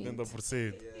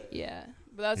 180%. Yeah,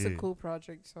 but that's a Yeah. cool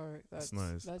project. So that's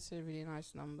nice. That's a really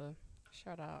nice number.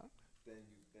 Shout out. Thank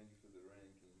you for the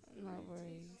rankings. No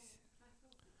worries.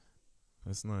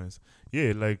 That's nice.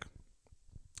 Yeah, like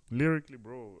lyrically,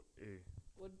 bro.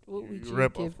 What You would you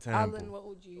rap off give, tempo. Alan? What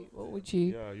would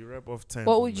you? Yeah, you rap off tempo.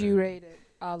 What would you man. rate it,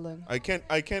 Alan? I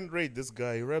can't rate this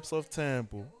guy. He raps off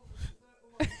tempo.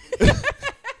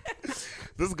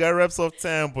 This guy raps off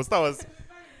tempo.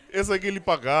 Esse aqui lhe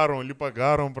pagaram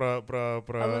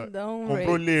pra Alan, don't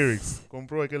comprou rate. lyrics,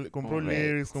 comprou Don't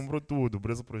lyrics, rate. comprou tudo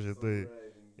para esse projeto aí.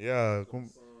 Yeah,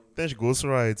 tens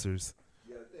ghostwriters.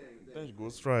 Tens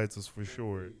ghostwriters for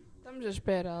sure. Estamos à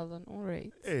espera, Alan. Don't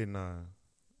rate. Hey, nah,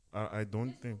 I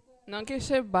don't think. Não quer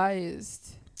ser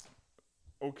biased.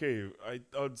 Okay,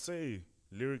 I'd say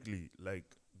lyrically, like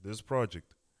this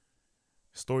project,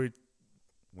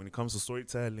 when it comes to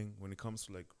storytelling, when it comes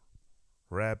to like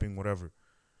rapping, whatever,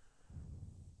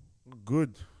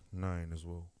 good 9 as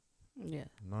well. Yeah.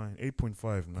 9,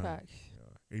 8.5, 9. Facts.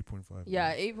 Yeah, 8.5.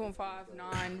 Yeah, 8.5,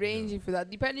 9, ranging for that.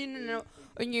 Depending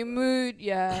on your mood,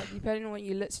 yeah, depending on what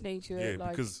you're listening to Yeah, it,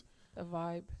 like because a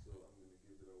vibe.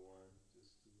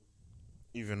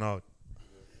 even out.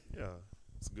 Yeah,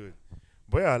 it's good.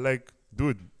 But yeah, like,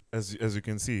 dude, as you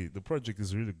can see, the project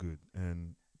is really good,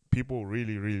 and people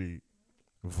really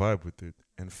vibe with it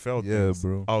and felt things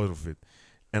bro. out of it.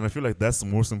 And I feel like that's the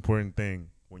most important thing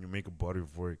when you make a body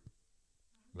of work,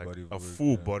 like Body of a work,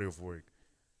 full yeah. body of work.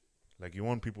 Like you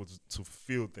want people to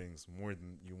feel things more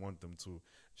than you want them to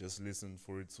just listen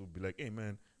for it to be like, hey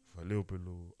man, valeu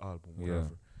pelo album, Yeah.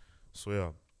 whatever. So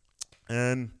yeah,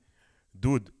 and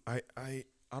dude, I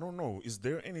don't know. Is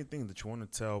there anything that you want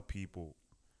to tell people?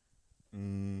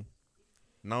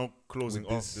 Now closing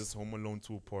With off this- this Home Alone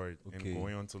 2 part Okay. and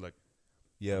going on to like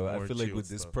Yeah, I more feel like chill with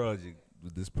this stuff. project,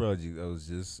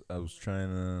 I was trying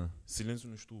to Silêncio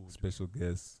no estúdio, special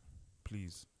guest.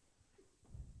 please.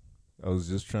 I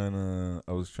was trying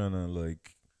to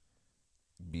like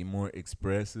be more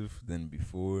expressive than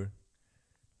before.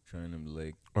 Trying to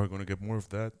like Are we gonna get more of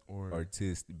that or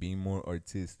being more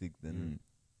artistic than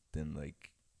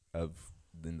like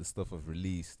than the stuff I've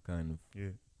released, kind of.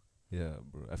 yeah? Yeah,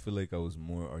 bro. I feel like I was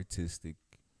more artistic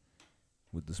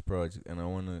with this project, and I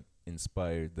want to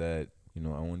inspire that. You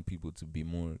know, I want people to be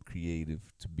more creative,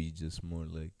 to be just more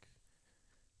like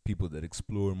people that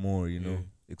explore more, you know, Yeah.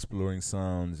 exploring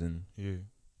sounds and Yeah.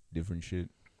 different shit.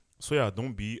 So yeah,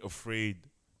 don't be afraid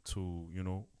to,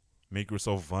 make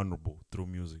yourself vulnerable through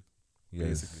music.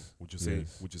 Basically, would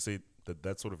you say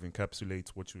that sort of encapsulates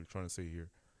what you're trying to say here?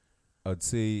 I'd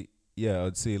say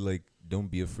like don't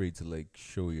be afraid to like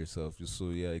show yourself. Just so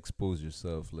expose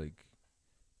yourself. Like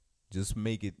just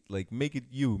make it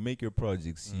you. Make your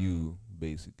projects you,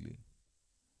 basically.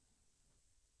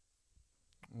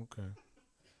 Okay.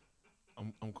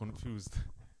 I'm confused.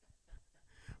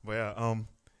 But yeah,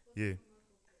 yeah.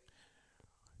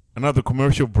 Another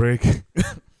commercial break. No,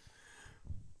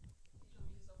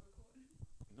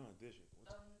 did you? I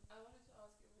wanted to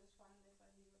ask if it's fine if I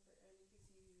leave a bit early because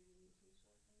you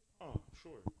Oh,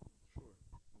 sure. No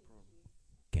problem.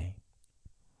 Okay.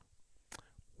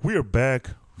 We are back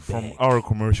from our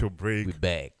commercial break. We're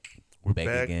back. We're back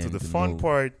back again to the to fun move.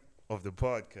 part of the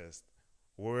podcast,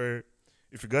 where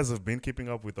if you guys have been keeping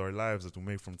up with our lives that we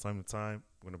make from time to time,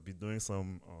 we're gonna be doing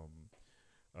some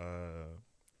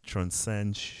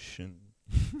transcension.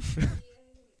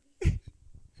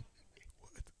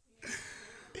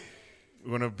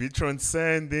 We're gonna be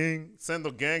transcending.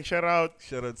 Sendo Gang, shout out.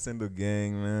 Shout out Sendo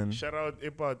Gang, man. Shout out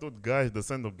Epa to guys, the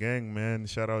Sendo Gang, man.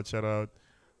 Shout out. Shout out.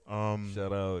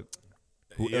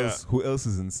 Who yeah. else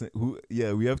is in?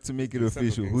 We have to make it Sendo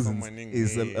official. Gang, Who's so in? many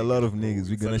Is a niggas, lot of bro. niggas.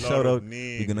 We're It's gonna a shout lot out. of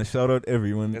We're gonna shout out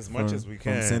everyone As much as we from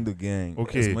can. Sendo Gang.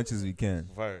 Okay. As much as we can.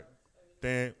 Vai.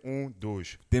 Tem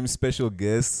dois. Them special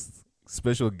guests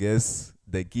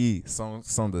daqui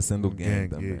são da Sendo Gang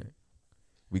também. yeah.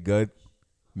 We got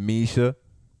Misha,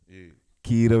 Yeah.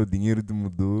 Kira, o dinheiro te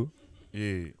mudou.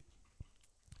 Yeah.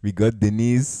 We got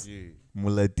Denise, Yeah.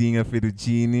 Mulatinha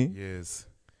Ferrucini, Yes.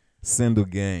 Sendo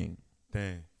Gang.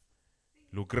 Tem.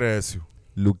 Lucrécio.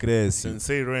 Lucrécio.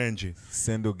 Sensei Range.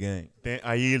 Sendo gang. Tem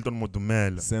Ailton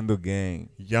Modumela. Sendo gang.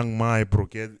 Young Mai, bro,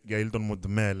 que é Ailton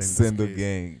Modumela. Sendo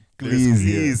gang.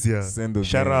 Clísia. Sendo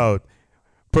Shoutout.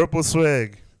 Purple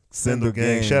Swag. Sendo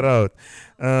gang. Shoutout.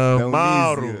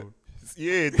 Mauro.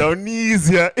 Yeah,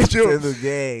 Daunísia. Sendo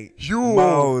gang. Ju.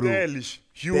 Mauro. Teles.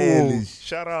 Ju. Teles.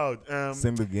 Shoutout.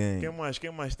 Sendo gang.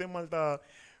 Quem mais? Tem malta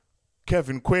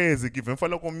Kevin Quase que vem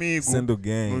falar comigo. Sendo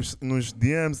gang. Nos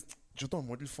DMs. Eu estou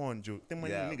no telefone, Joe. Tem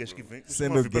mais niggas que vêm.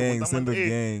 Sendo gang, sendo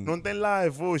gang. Não tem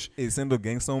live hoje. Sendo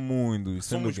gang são muitos.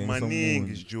 Somos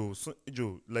maningues, Joe.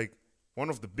 Joe, like, one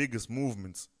of the biggest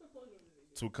movements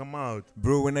to come out.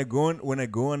 Bro, when I go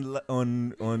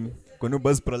on quando eu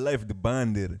baso para live de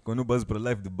Bander,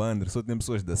 só tem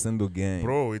pessoas da Sendo Gang.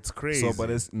 Bro, it's crazy. Só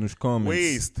aparece nos comments.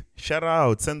 Waste,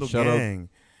 Shoutout, Sendo Gang.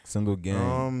 Sendo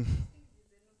Gang.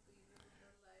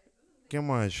 Quem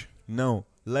mais? Não,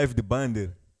 live de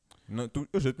Bander. Não,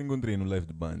 eu já te encontrei no live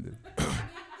de Bander.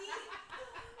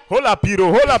 Rola piro.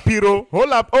 Oh,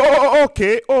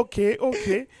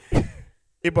 ok.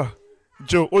 Eba,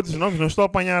 Joe, outros nomes não estou a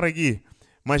apanhar aqui.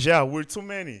 Mas já, we're too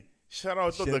many. Shout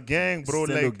out to the gang, bro.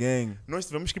 Sendo like, gang. Nós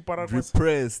tivemos que parar com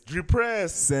Depressed.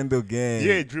 Sendo gang.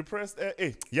 Yeah, Depressed.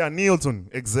 Yeah, Nilton,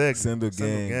 exact. Sendo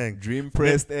gang.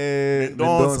 Dreampressed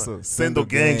Mendonça. Sendo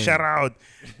gang, shout out.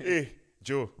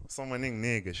 Joe, são maninhos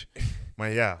niggas.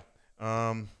 Mas yeah.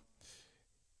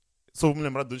 Só vou me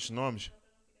lembrar dos nomes.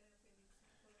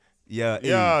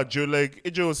 Yeah, Joe, like,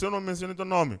 Joe, se eu não mencionei teu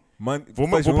nome, Man, vou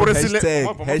pôr em silêncio.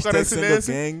 Vamos ficar em Sendo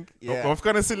silêncio. gang. Yeah. Vamos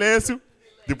ficar em silêncio.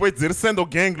 Depois dizer Sendo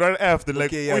Gang right after.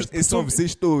 Like, Okay, esses são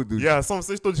vocês todos. Yeah, são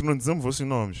vocês todos que não dizemos vossos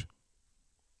nomes.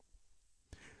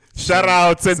 Shout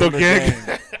out, Sendo Gang.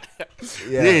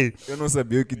 Yeah. Eu não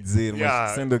sabia o que dizer,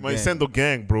 mas Sendo gang. Mas Sendo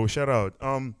Gang, bro, shout out.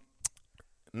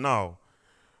 Now,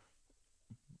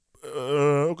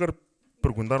 eu quero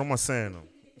perguntar uma cena.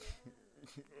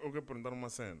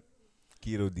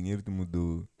 Kira, o dinheiro te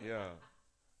mudou. Yeah.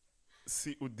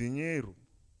 Se o dinheiro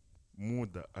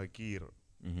muda a Kira,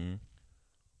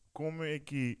 como é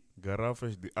que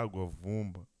garrafas de água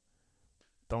vumba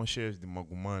estão cheias de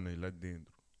magumanas lá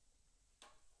dentro?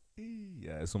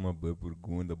 Essa é uma boa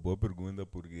pergunta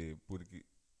porque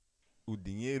o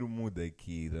dinheiro muda a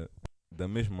Kira da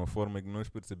mesma forma que nós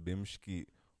percebemos que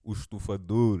o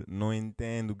estufador não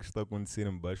entende o que está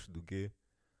acontecendo embaixo do quê?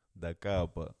 Da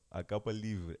capa. A capa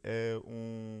livre é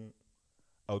um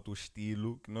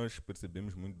autoestilo que nós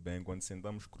percebemos muito bem quando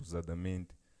sentamos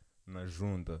cruzadamente na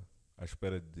junta à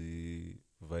espera de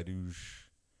vários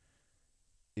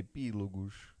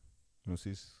epílogos. Não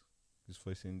sei se isso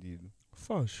faz sentido.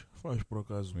 Faz por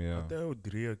acaso. Yeah. Até eu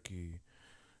diria que,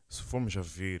 se formos a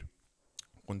ver,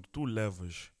 quando tu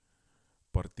levas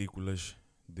partículas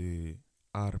de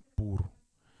ar puro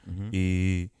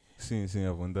e... Sim,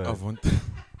 à vontade. À vontade.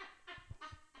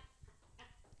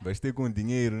 Vais ter com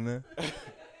dinheiro, né?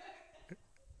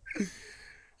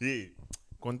 E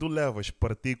quando tu levas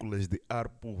partículas de ar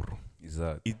puro,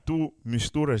 exato, e tu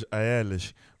misturas a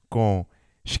elas com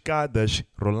escadas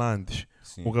rolantes,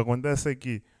 sim, o que acontece é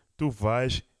que tu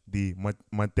vais de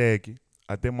Matec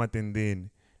até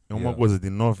Matendene. É uma coisa de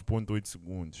 9.8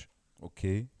 segundos.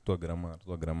 Ok, estou a gramar.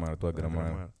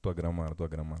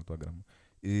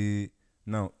 E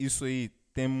não, isso aí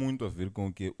tem muito a ver com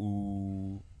o que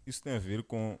isso tem a ver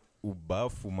com o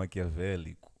bafo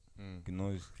maquiavélico que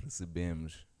nós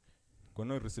recebemos. Quando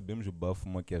nós recebemos o bafo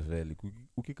maquiavélico,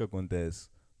 o que acontece?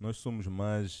 Nós somos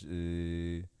mais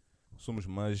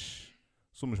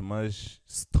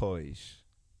stoys.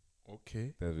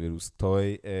 Ok. Tá a ver? O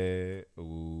stoy é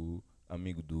o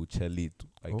amigo do Chalito,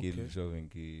 aquele jovem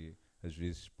que às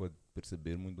vezes pode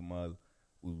perceber muito mal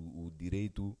o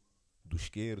direito do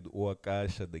esquerdo ou a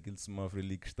caixa daquele semáforo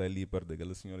ali que está ali perto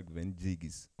daquela senhora que vende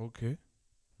jigs. Ok.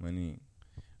 Maninho.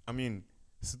 I mean,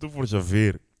 se tu fores a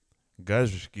ver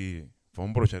gajos que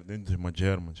vão para os jardins dos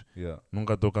Magermans,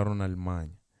 nunca tocaram na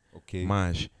Alemanha. Okay.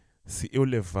 Mas se eu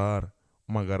levar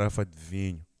uma garrafa de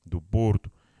vinho do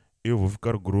Porto, eu vou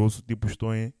ficar grosso, tipo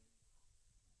estou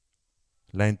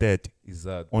lá em Tete.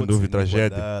 Exato. Onde houve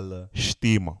tragédia.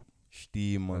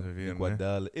 Estima, ver,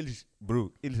 Guadala. Né?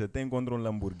 Eles até encontram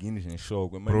Lamborghinis em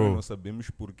choque, mas Bro, nós não sabemos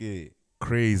porquê.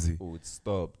 Crazy. Oh, it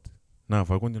stopped. Não,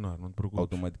 vai continuar, não te preocupes.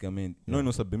 Automaticamente. Nós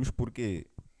não sabemos porquê.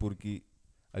 Porque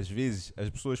às vezes as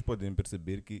pessoas podem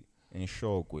perceber que em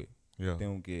choque tem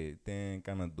o quê? Tem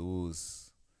cana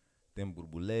doce, tem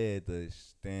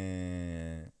borboletas,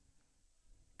 tem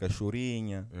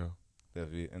cachorinha. Tá a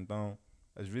ver? Então,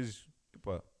 às vezes,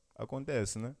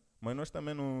 acontece, né? Mas nós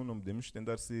também não podemos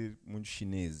tentar ser muito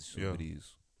chineses sobre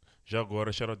isso. Já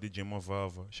agora, shout out DJ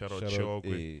Mavava, shout out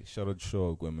Shogwe. Shout out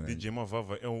Shogwe, man. DJ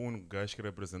Mavava é o único gajo que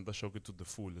representa Shogwe to the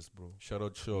fullest, bro. Shout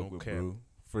out Shogwe, No cap. bro.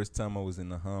 First time I was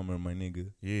in a Hummer, my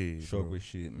nigga. Yeah, Shogwe bro.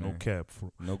 shit, man. No cap.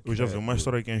 No Eu já vi cap, uma bro.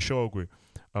 história aqui em Shogwe.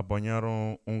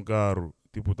 Apanharam um carro,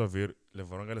 tipo, tá a ver,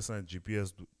 levaram aquela cena de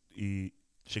GPS e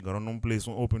chegaram num place,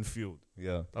 um open field.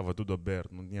 Yeah. Tava tudo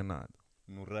aberto, não tinha nada.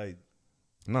 No ride.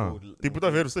 Não, tipo, tá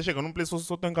a ver, você chega num place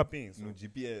só tem capim. No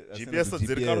GPS. a cena GPS do a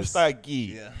dizer que o carro está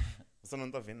aqui. Yeah. Você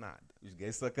não tá vendo nada. Os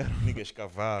gays sacaram. Niggas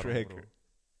cavaram, Tracker. bro.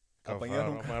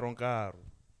 Apanharam um carro.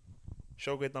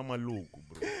 Shogwe tá maluco,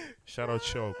 bro. Shout out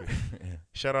Shogwe.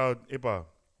 Shout out, epa.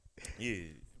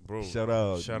 Yeah, bro. Shout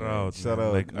out. Shout man. out, Shout man.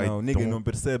 out. Like, I não, niggas don't- não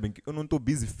percebem que eu não tô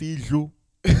busy, filho.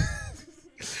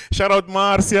 Shout out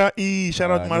Márcia e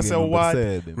shout out Ah, Márcia niggas não Watt.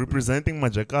 percebem, bro. Representing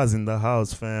Majacas in the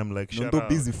house, fam. Like, Não shout tô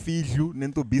out. busy, filho, nem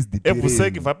tô busy de É você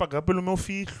terreno. que vai pagar pelo meu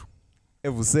filho. É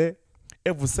você?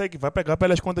 É você que vai pagar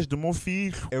pelas contas do meu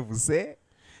filho. É você?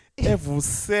 É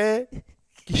você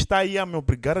que está aí a me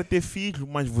obrigar a ter filho,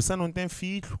 mas você não tem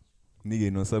filho.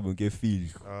 Ninguém não sabe o que é filho.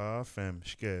 Ah, fam,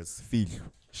 esquece.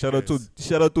 Filho. Shout out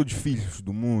a todos os filhos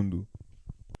do mundo.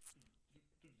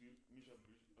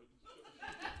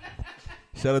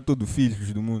 Shout out a todos os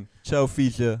filhos do mundo. Tchau,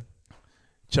 filha.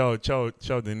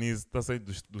 Tchau, Denise. Está a sair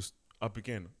dos a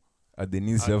pequeno. A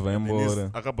Denise já vai A Denise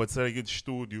embora. acaba de sair aqui do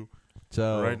estúdio.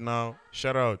 Tchau. Right now.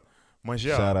 Shout out. Mas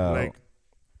já, Shout out. like,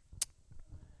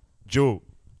 Joe,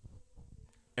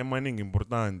 é maninho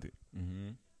importante.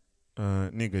 Uhum.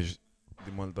 Niggas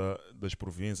de Malta, das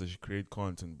províncias, create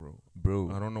content, bro. Bro,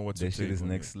 I don't know what to that shit take is on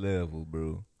next level,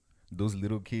 bro. Those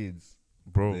little kids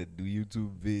Bro, that do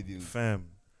YouTube videos. fam,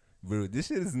 Bro, this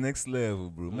shit is next level,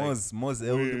 bro. Like, Mos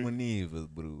é o último nível,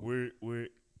 bro.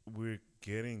 we're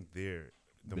getting there.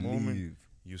 The moment Believe.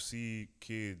 you see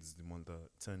kids de Malta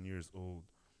 10 years old,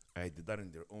 editarem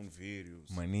their own videos,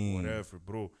 Maninho. whatever,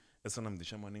 bro. Essa não me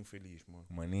deixa maninho feliz, mano.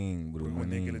 Maninho, bro, Porque quando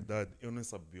naquela maninho. idade eu nem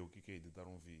sabia o que é editar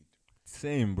um vídeo.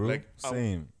 Same, bro. Like,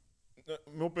 Same.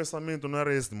 Meu pensamento não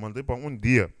era esse, mano. Tipo, um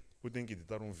dia eu tenho que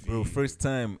editar um vídeo. Bro, first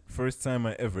time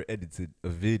I ever edited a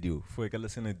video foi aquela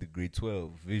cena de Grade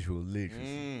 12, Visual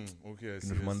Literacy. Ok, Que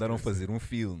nos mandaram fazer um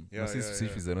filme. Yeah, Não sei se yeah, vocês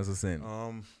yeah. fizeram essa cena.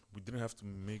 We didn't have to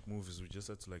make movies. We just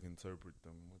had to like interpret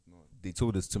them and whatnot. They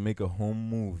told us to make a home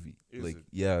movie. Is like it?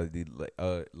 yeah, they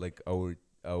like our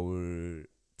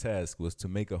task was to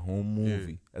make a home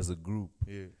movie as a group.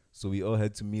 Yeah. So we all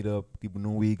had to meet up tipo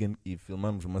num weekend e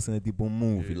filmamos uma cena tipo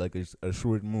movie, Yeah. like a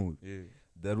short movie. Yeah.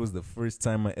 That was the first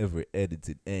time I ever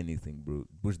edited anything, bro.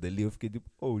 Depois dali eu fiquei tipo,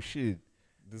 oh shit,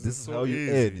 this is so how you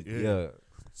easy, edit. Yeah.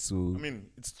 So I mean,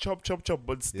 it's chop,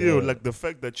 but still, Yeah. like the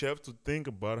fact that you have to think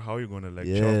about how you're gonna like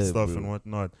Yeah, chop stuff bro. and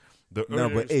whatnot. The no,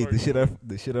 earlier but you hey, start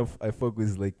the shit I fuck with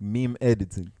is like meme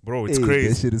editing. bro, it's Hey, crazy.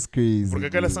 That shit is crazy. Porque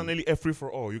aquela bro. cena ali é free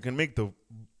for all. You can make the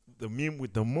meme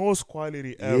with the most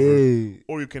quality ever, Yeah.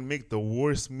 or you can make the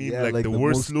worst meme, Yeah, like the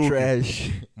worst most look. trash.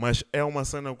 Mas é uma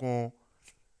cena com,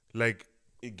 like,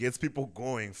 it gets people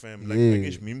going, fam. Like, Yeah.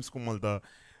 aqueles memes com malta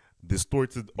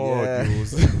distorted Yeah.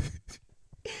 audios.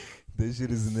 That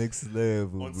shit is next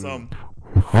level. On bro. some,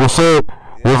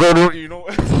 you know,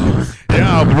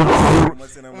 yeah,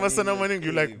 bro. Uma cena maninho,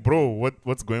 you're like, bro,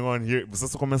 what's going on here? Você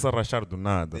só começa a rachar do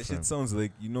nada, That fam. shit sounds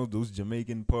like, you know, those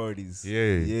Jamaican parties.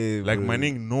 Yeah, Yeah, like bro.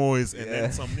 maninho noise, and Yeah.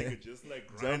 then some nigga just like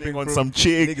grinding Jumping on from- some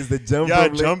chick. Niggas that jump Yeah,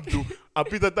 up like, jump to. A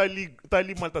pita tá ali,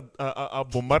 malta, a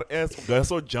bombar essa, o gajo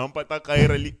só jumpa, tá a cair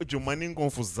ali, de uma maninho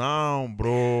confusão,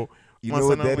 bro. You Uma know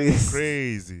what cena that maninho is?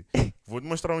 crazy. Vou te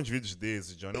mostrar uns vídeos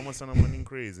desses, John. É uma cena maninho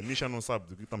crazy. Misha não sabe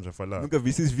do que estamos a falar. Nunca vi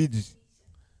esses vídeos.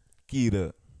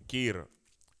 Kira. Kira.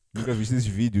 Nunca vi esses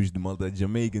vídeos de malta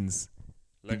Jamaicans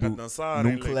Like a tipo, dançar.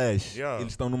 num clash. Yeah.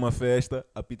 Eles estão numa festa,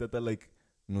 a pita tá like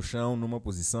no chão, numa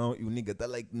posição, e o nigga tá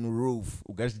like no roof.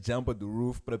 O gajo jumpa do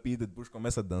roof pra pita, depois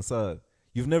começa a dançar.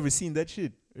 You've never seen that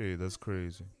shit? Hey, that's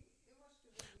crazy.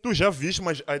 Tu já viste,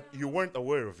 mas you weren't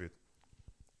aware of it.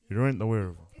 You weren't aware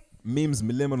of it. Memes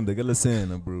me lembram daquela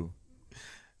cena, bro.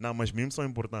 Não, mas memes são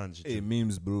importantes. Hey, tipo.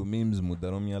 memes, bro. Memes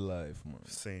mudaram minha life, mano.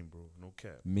 Same, bro. No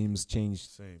cap. Memes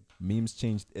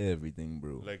changed everything,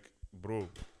 bro. Like, bro,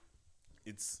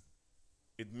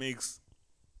 it makes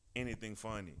anything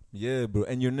funny. Yeah, bro.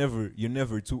 And you're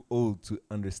never too old to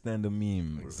understand a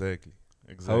meme, bro. Exactly.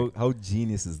 How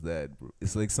genius is that, bro?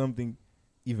 It's like something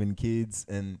even kids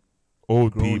and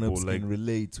Old grown people, ups like, can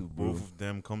relate to, bro. both of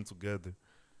them come together.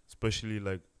 Especially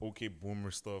like okay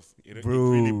boomer stuff. It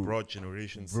Bro. really brought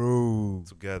generations Bro,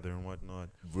 together and whatnot.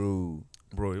 bro,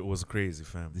 Bro, it was crazy,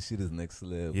 fam. this shit is next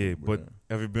level. Yeah, bro. but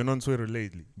have you been on Twitter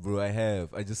lately? Bro, I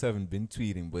have. I just haven't been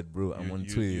tweeting, but bro, I'm on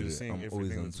you're Twitter. seeing I'm always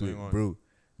everything on that's going Twitter, on. bro.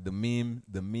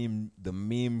 the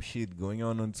meme shit going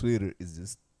on Twitter is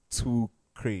just too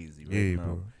crazy right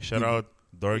now. Bro. Shout out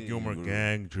Dark Humor bro.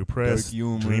 Gang, Dream Press,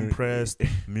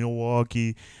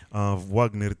 Milwaukee,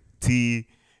 Wagner T.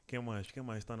 Quem mais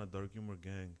tá na Dark Humor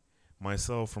Gang?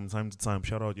 Myself from time to time.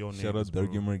 Shout out your names, Shout out Dark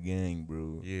bro. Humor Gang,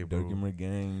 bro. Yeah, Dark bro. Humor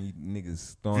Gang, niggas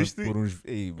estão Viste- por uns...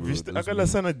 Ei, bro. Viste those aquela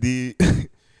memes- cena de...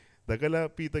 daquela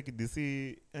pita que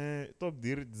disse... Estou a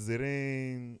pedir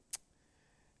dizerem...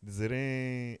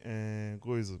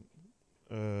 coisa...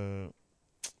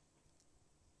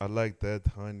 I like that,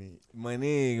 honey.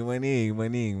 Maninho,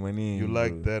 You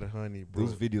like bro. that, honey, bro.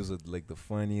 Those videos are like the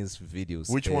funniest videos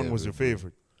Which one was ever, your bro.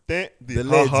 favorite? Tem The de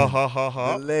ha legend. ha ha ha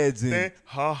ha. The legend. Tem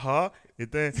ha ha. E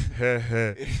tem he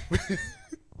he.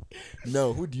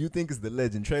 No, who do you think is the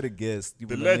legend? Try to guess.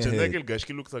 The legend é aquele gajo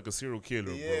que looks like a serial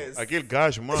killer, Yes. bro. Aquele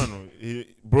gajo, mano.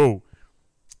 Bro,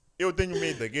 eu tenho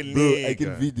medo daquele Bro, nigga.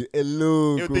 aquele vídeo é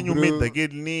louco, Eu tenho bro. medo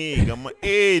daquele nigga, mas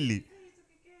ele...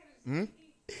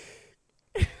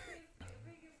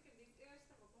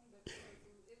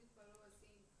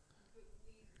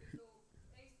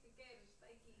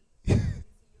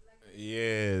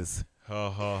 Yes. Ha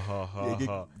ha ha ha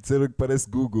ha. Será que parece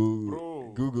Google?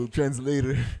 Bro. Google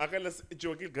Translator. Aquele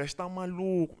gajo tá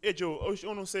maluco.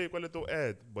 Eu não sei qual é o teu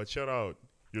ad, but shout out.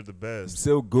 You're the best.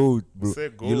 Seu goat, bro. Você é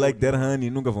You goat, like that bro. honey,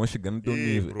 nunca vão chegar no teu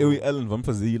Yeah, nível. bro. Eu e Ellen vamos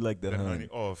fazer You Like That That Honey. honey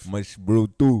off. Mas, bro,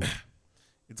 tu.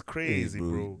 It's crazy, Hey,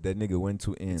 bro. That nigga went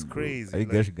to end. It's crazy, Aí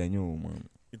like- gajo ganhou, mano.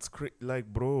 It's like,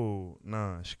 bro.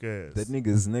 Nah, esquece. That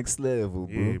nigga's next level,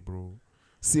 bro. Yeah, bro.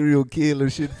 Serial killer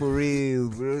shit for real,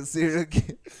 bro. Serial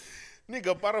killer.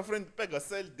 Nigga, para a frente, pega a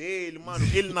cell dele, mano.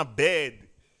 Ele na bed.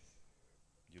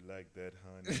 You like that,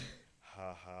 honey?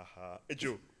 Ha, ha, ha. E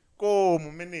tio,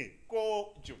 como, menino?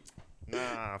 Tio.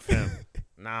 Nah, fam.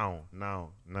 Now.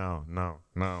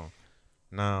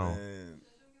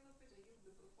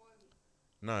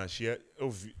 Nah,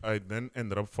 I then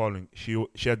ended up following. She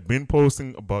had been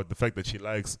posting about the fact that she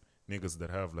likes niggas that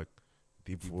have like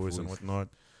deep voice and voices. whatnot.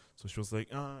 So she was like,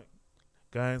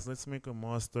 guys, let's make a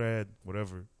Moss thread,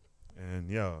 whatever. And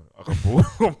yeah, acabou.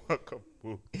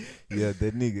 Yeah,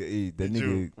 that nigga, that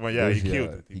nigga. Well, yeah, he goes,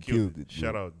 killed it. He killed it. bro.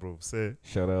 Shout out, bro. Say,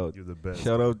 Shout out. you're the best.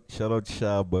 Shout out Shaba. Shout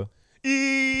out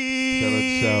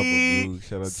Shaba, bro.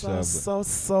 Shout out Shaba.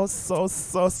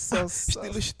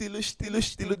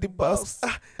 Estilo de boss.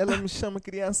 Ela me chama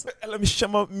criança. Ela me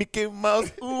chama Mickey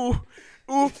Mouse.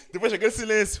 Depois aquele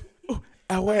silêncio.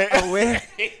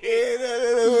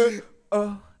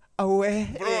 Ué.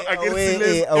 Bro, Aquele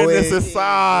silêncio é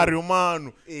necessário,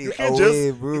 mano. You can't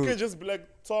just be like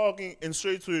talking and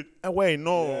straight to it. Wait,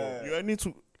 no. Yeah. You need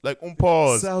to like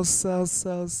pause. Sal.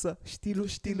 Estilo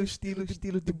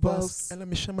de boss. Ela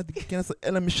me chama de criança.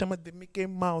 Ela me chama de Mickey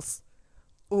Mouse.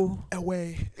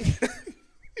 Away.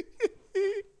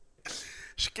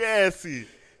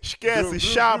 Esquece, Bro,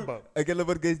 chaba. Aquela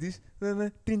barguês diz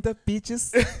 30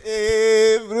 pitches.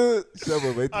 Bro.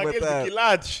 Chaba, vai te Aquele de matar.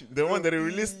 Quilates, the one that he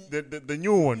released, the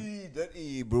new one.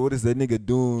 Bro, what is that nigga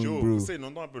doing, Joe, bro? vocês não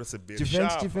estão a perceber.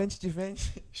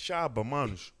 Tivente. Shaba,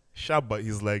 manos. Shaba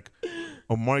is like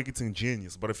a marketing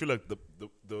genius, but I feel like the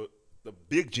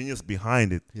big genius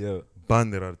behind it, Yeah.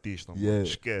 Bander artista, mano. Yeah.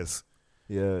 Esquece.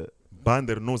 Yeah.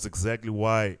 Bander knows exactly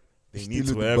why they need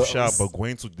to Estilo de have boss. Shaba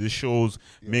going to these shows,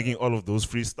 making all of those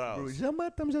Bro, freestyles. já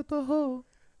matamos a tua ro.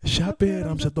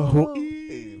 Chapeiramos a tua rua.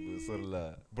 Ei, bro, só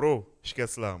lá. Bro,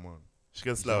 esquece lá, mano.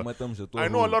 Esquece Já lá. matamos a tua I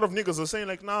know a ro. lot of niggas are saying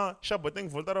like, nah, Shaba tem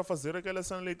que voltar a fazer aquela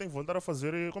cena ali, tem que voltar a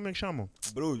fazer, como é que chama?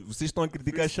 Bro, vocês estão a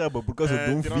criticar Shaba por causa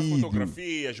de um tirar vídeo.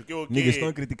 fotografias, o que o Niggas estão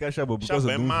a que. criticar Shaba por Shaba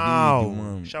causa é de um mau. vídeo,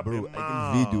 mano. Shaba Bro,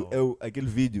 é mau. aquele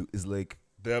vídeo is like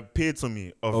The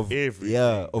epitome of everything,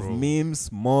 of bro. memes,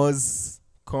 moz.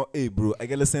 Hey, bro,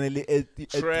 aquela cena ali é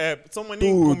Trap, so many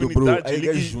tudo, bro. comunidades Aí ali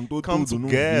gajo que juntou come tudo num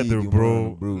together, vídeo, bro.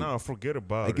 mano, bro. Nah, forget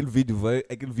about aquele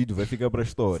it. vídeo vai ficar pra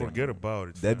história. Forget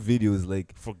about it. That fam. video is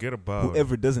like Forget about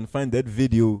whoever doesn't find that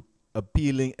video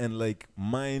appealing and like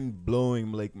mind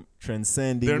blowing, like it.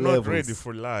 transcending They're levels. not ready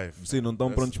for life. Vocês não estão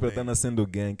That's prontos the para thing. estar na Sendo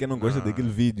Gang. Quem não gosta Nah. daquele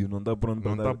vídeo não está pronto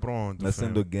para Não tá estar pronto, na fam.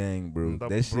 Sendo Gang, bro. Não tá-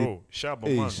 That shit, Bro, Shaba,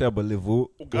 ei, mano. Shaba levou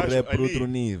O o gajo rap para ali- outro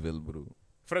nível, bro.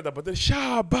 Fred a bater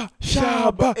Shaba.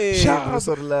 Ei,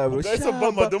 professor lá, bro. O gajo só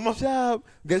bamba de uma- Shaba.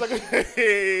 Gajo-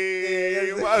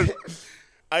 Hey, mano.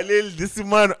 Ali ele disse,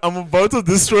 mano, I'm about to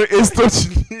destroy estes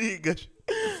niggas.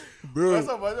 Bro,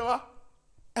 Essa voz é uma...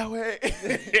 Ué.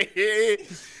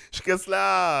 Esquece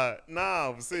lá.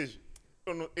 Não, vocês...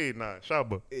 Eu não... Ei, não,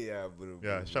 Shaba. yeah, bro.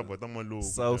 Yeah, Shaba, tá maluco.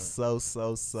 Sauce.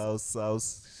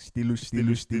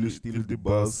 Estilo de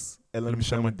boss. Ela me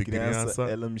chama de criança.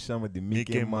 Ela me chama de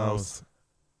Mickey Mouse.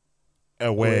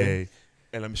 Away.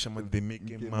 Ela me chama de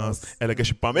Mickey Mouse. Ela quer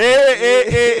chupar-me.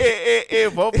 Ei,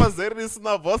 vou fazer isso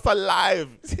na vossa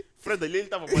live. Fred ali, ele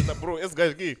tava pronto, bro. Esse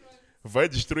gajo aqui vai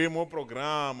destruir o meu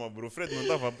programa, bro. Fred não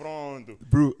tava pronto.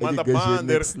 Bro, Manda aquele gajo é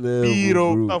Bander, next level,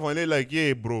 Piro. bro. Tava ali like,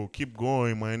 yeah, bro, keep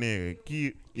going, my nigga.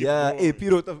 Keep Yeah, going.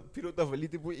 Piro tava ali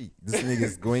tipo, this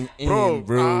nigga's going in, Bro,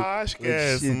 bro.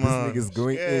 esquece, Shit, mano. this nigga's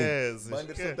going Esquece, in. Bander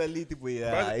só esquece. tá ali tipo,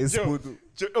 Mas, esse Joe, puto.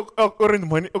 Eu rendo,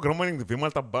 mano, eu gramo de ver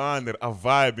malta Bander, a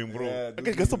vibe, bro. Yeah,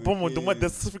 Aquele gajo só do põe uma que-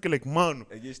 dessas, você fica like, mano,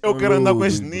 Eles eu tão quero andar com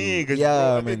esses loaded, bro. niggas, Yeah,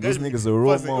 bro. man, Aquele those gajo niggas are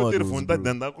role fazem eu ter models, vontade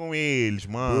bro. de andar com eles,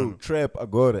 mano. Bro, trap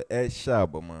agora é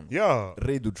Shaba, mano. Yeah,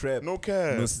 Rei do trap. no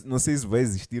cap. Não sei se vai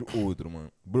existir outro, mano.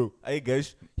 Bro, aí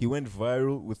guys, he went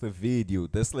viral with a video.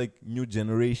 That's like new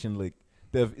generation, like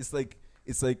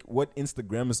it's like what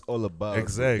Instagram is all about.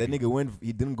 Exactly. That nigga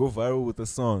he didn't go viral with a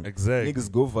song. Exactly. Niggas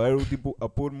go viral tipo a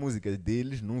pôr músicas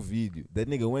deles num vídeo. That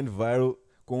nigga went viral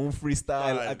com um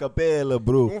freestyle a capela,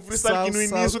 bro. Um freestyle que no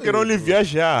Sal, início sal, queriam lhe bro.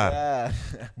 viajar.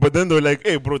 Yeah. But then they're like,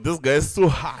 hey, bro, this guy is too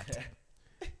hot.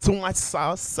 Too much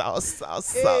sauce.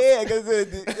 Quer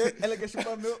dizer, ela quer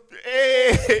chupar meu.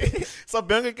 Hey,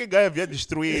 sabendo que guy havia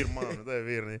destruir, mano, tá a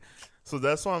ver, né? So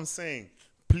that's what I'm saying.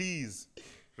 Please,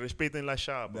 respeitem lá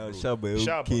Shaba. Não, bro. Shaba é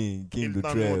o king ele do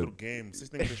tá trap. no outro game. Vocês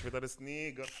têm que respeitar esse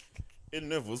nigga. Ele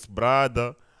não é vosso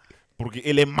brada, porque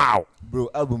ele é mau. Bro,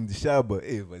 álbum de Shaba,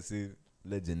 vai ser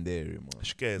legendary, mano.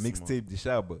 Esquece, Mixtape de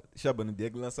Shaba. Shaba, no dia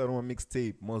que lançaram uma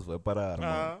mixtape, moço, vai parar, mano.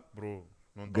 Ah, bro,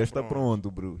 não O tá gajo tá pronto.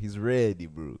 pronto, bro. He's ready,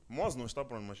 bro. Moço não está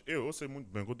pronto, mas eu sei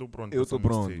muito bem que eu estou pronto. Eu pra tô essa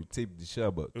pronto. mixtape. Tape de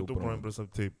Shaba, Eu tô estou pronto pronto. para essa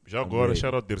tape. Já I'm agora, ready.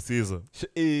 shoutout Dercisa.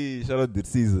 Shoutout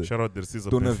Dercisa. Shoutout Dercisa.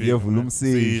 Tô na via volume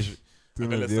 6. Tô na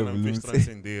Aquela via cena me volume fez 6.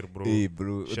 transcender, bro. Ei,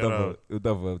 bro, Shout eu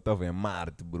tava em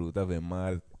Marte, bro. Tava em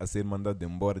Marte a ser mandado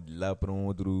embora de lá para um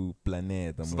outro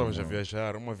planeta, Você mano. estava a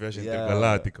viajar, uma viagem Yeah.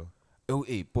 intergaláctica.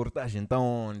 Portagem tá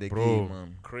onde aqui, Bro,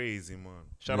 mano? crazy, mano. Não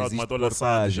Shoutout existe Matola Santos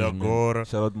portagens, man. agora.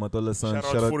 Shoutout Matola Santos.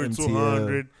 Shoutout Shoutout MTL.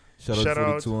 4200. Shoutout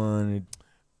Shoutout 4200.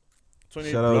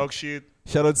 28 Shoutout- Block Shit.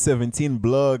 Shoutout 17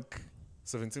 Block.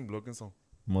 17 Block, quem são?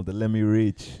 Mother, let me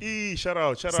reach. Ih,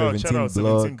 shoutout 17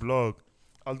 17 Block.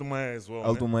 Alto Maé as well,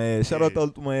 Alto né? Maé. Shoutout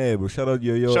Alto Maé, bro. Shoutout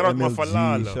Yo-Yo. Shoutout MLG.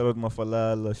 Mafalala. Shoutout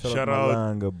Mafalala. Shoutout Shoutout-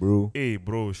 Malanga, bro. Ei,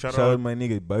 bro, Shoutout shoutout. my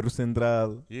nigga. Bairro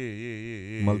Central.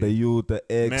 Yeah. Malda Yuta.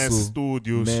 Mass Exo.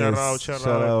 Studios. Mass,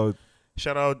 Shoutout.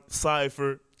 Shoutout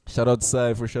Cypher. Shoutout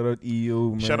Cypher. Shoutout EO,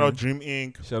 man. Shoutout Dream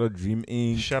Inc. Shoutout Dream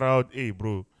Inc. Shoutout, hey,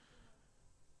 bro.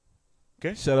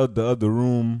 Shoutout The Other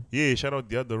Room. Yeah, shoutout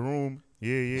The Other Room.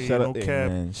 Yeah, Shoutout, no cap.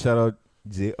 man. Shoutout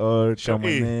JR. Shout,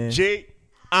 Kamané.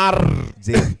 J.R.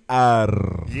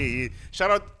 JR. Yeah.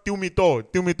 Shoutout Tio Mito.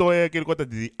 Tio Mito é aquele conta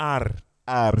de R.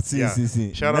 R, sim, Yeah. sim,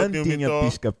 sim. Shoutout Não Tio tinha Mito.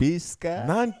 pisca-pisca.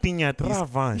 Não tinha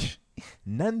travas.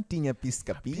 Não tinha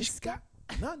pisca-pisca. Pisca.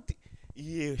 Não ti-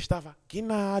 E eu estava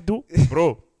quinado.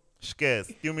 Bro,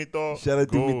 esquece. Tio Mito. Shoutout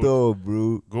to gold. Mito,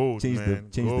 bro. Gold, Change man.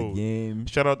 the Gold. game.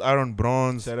 Shoutout Iron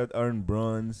Bronze. Shoutout Aaron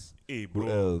Bronze. Hey, Who bro.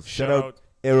 else? Shoutout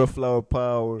Aeroflower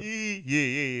Power.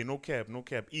 Yeah. No cap.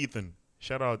 Ethan.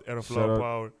 Shoutout Airflow Shoutout-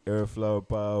 Power. Airflower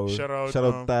Power. Shoutout,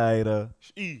 Shoutout Tyra.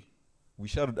 E. We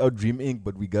shouted out Dream Inc.,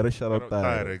 but we gotta shout out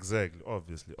Tyra. Exactly.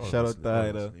 Obviously. Shoutout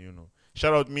Tyra. Obviously, you know.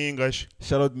 Shoutout Mingas.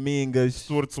 Shoutout Mingas.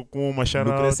 Stuart Sukuma.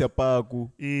 Shoutout. Lucrecia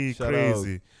Paco. E Shout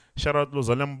crazy. Shoutout Los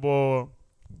Alamboa.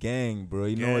 Gang, bro.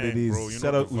 You know what it Gang, is. bro, you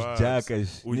Shout know out the os vibes.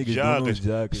 Jackas. Os Niggas don't know os Jackas.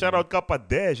 Jackas. Shoutout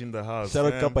K10 in the house. Shout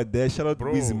out fam. K10. Shout out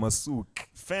Bro. Busy Masuk.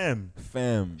 Fam.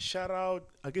 Fam. Shoutout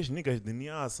aqueles niggas de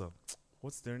Niassa.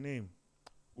 What's their name?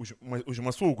 Os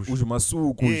Massucos. Os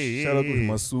Massucos. Yeah. Shout out os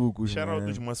Massucos. Shoutout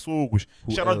man. os Massucos.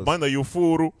 Who Shoutout else? Banda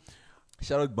Yufuro.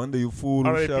 Shout out Banda e o Furo.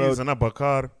 R.I.P. Shout out,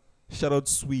 Zanabacar. shout out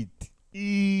Sweet.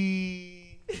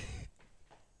 E...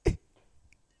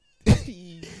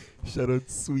 Shout out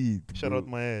Sweet. bro. Shoutout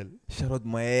Mael. Shout out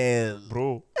Mael.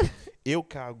 Bro, eu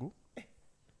cago.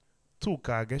 Tu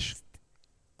cagas.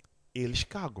 Eles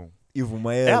cagam. Ivo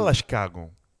Mael. Elas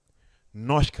cagam.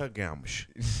 Nós cagamos.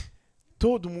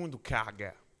 Todo mundo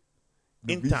caga.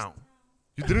 Então,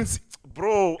 you didn't see...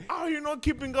 Bro, how are you not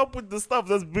keeping up with the stuff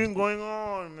that's been going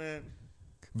on, man?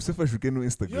 Você faz o que no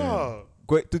Instagram? Yeah.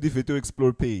 Tu devia ter o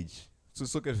Explore Page. Se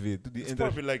só queres ver, tu It's entras,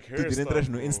 probably like tu her entras stuff,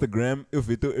 no bro. Instagram, eu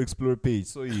vejo o teu Explore Page.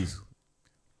 Só isso.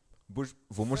 Depois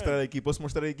vou mostrar aqui. Posso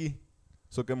mostrar aqui?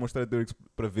 Só quero mostrar teu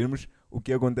para vermos o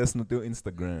que acontece no teu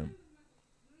Instagram.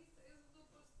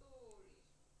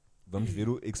 Vamos ver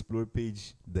o Explore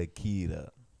Page da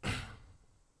Kira.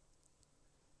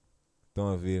 Estão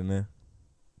a ver, né?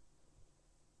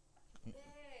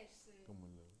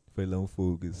 Foi lá um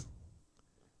focus.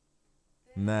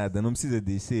 Nada, não precisa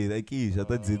descer. Aqui já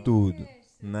está a dizer tudo.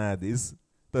 Nada, isso.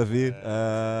 Está a ver?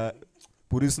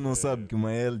 Por isso não sabe que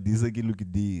Mael diz aquilo que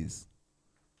diz.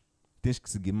 Tens que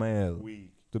seguir Mael.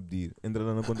 Estou a pedir. Entra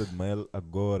lá na conta de Mael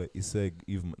agora e segue.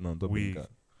 Não, estou a brincar.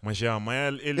 Mas já,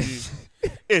 Mael, ele...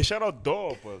 Ei, Shoutout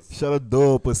Dopas. Shoutout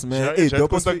Dopas, man. Já te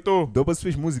contactou? Dopas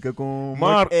fez música com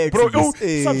Mark X. Bro,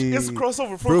 sabe, esse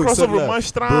crossover foi o crossover mais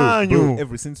estranho. Bro,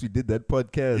 ever since we did that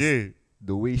podcast,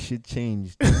 the way shit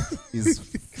changed is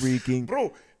freaking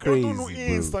crazy, eu tô no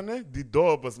Insta, né, de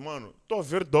Dopas, mano. Tô a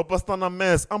ver Dopas tá na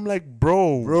mess. I'm like,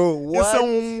 bro, what? Esse é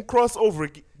um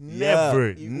crossover que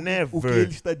never. O que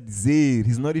ele está a dizer?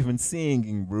 He's not even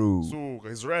singing, bro. So,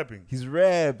 he's rapping.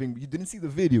 You didn't see the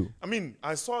video? I mean,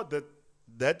 I saw that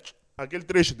aquele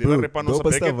trecho dele, ele repara, não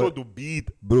sabia que é todo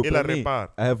beat, bro, ele a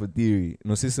repara. I have a theory,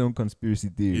 não sei se é um conspiracy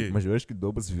theory, mas eu acho que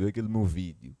Dobas viu aquele meu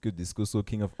vídeo, que eu disse que eu sou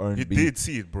King of R&B. He did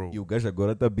see it, bro. E o gajo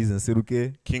agora tá busy a ser o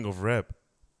quê? King of Rap.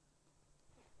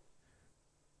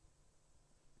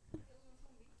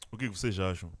 O que vocês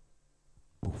acham?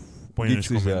 Põe nos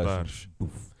comentários.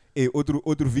 E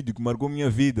outro vídeo que marcou minha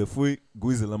vida foi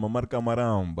Guizel a mamar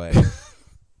camarão, boy.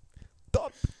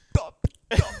 Top.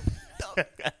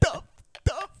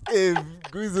 Hey,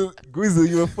 Guizel,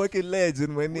 you a fucking legend,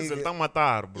 my nigga. Guizel tá a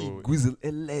matar, bro. Guizel é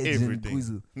legend,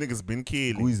 Guizel. Niggas been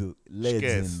killing. Guizel,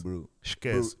 legend, bro.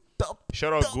 Esquece. Top.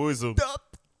 Shout out Guizel.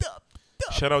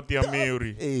 Shout out Tia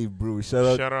Mary. Hey, bro. Shout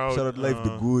out Life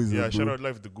the Guizel. Yeah, bro. shout out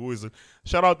Life the Guizel.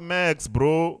 Shout out Max,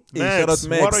 bro. Hey, Max, shout out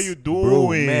Max. what are you doing? Bro,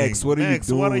 Max, what are you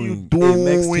doing? What are you Hey, doing?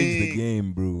 Max changed the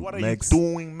game, bro. What are Max, you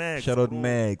doing, Max? Shout out bro?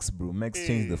 Max, bro. Max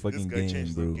changed the fucking this guy game,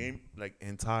 changed bro. The game, like,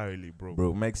 entirely, bro.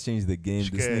 Bro, Max changed the game.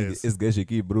 This nigga, esse gajo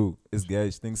aqui, bro. Esse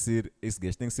gajo tem que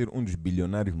ser um dos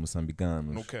bilionários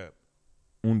moçambicanos. No cap.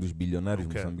 Um dos bilionários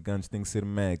moçambicanos tem que ser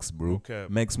Max, bro. No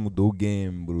cap. Max mudou o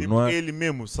game, bro. Tipo, ele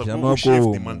mesmo sacou não há o shift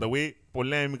como. de Mandaway,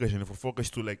 polêmicas and fofocas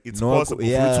to like, it's Não há possible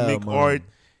for you to make art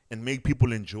and make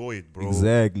people enjoy it, bro.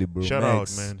 Exactly, bro. Shout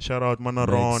Max. out, man. Shout out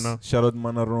Manarona. Shout out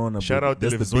Manarona, bro. Shout out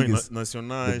That's televisões the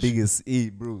nacionais. biggest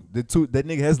bro. That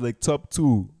nigga has like top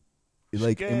 2.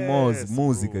 Like in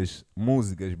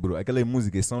músicas, bro. Aquelas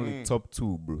músicas são like top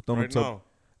 2, bro. Estão no Right top. now.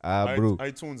 Bro.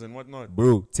 iTunes and whatnot.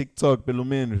 Bro, TikTok pelo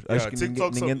menos. Yeah, Acho que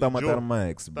ninguém tá a matar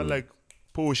Max, bro. That like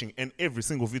pushing, and every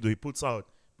single video he puts out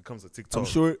becomes a TikTok. I'm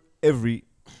sure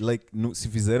se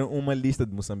fizeram uma lista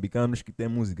de moçambicanos que tem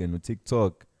música no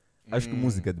TikTok, acho que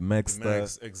música de Max tá...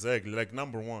 Exactly, like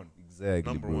number one.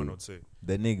 Exactly, number bro. one, I'd say.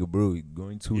 That nigga, bro,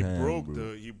 going too ham,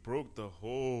 bro. He broke the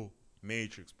whole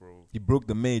matrix, bro. He broke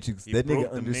the matrix. That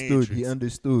nigga understood. Matrix. He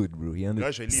understood, bro. He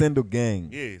understood. Gajo, Sendo gang.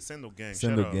 Yeah, Sendo Gang.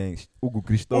 Sendo shout gang. Hugo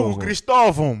Cristóvão.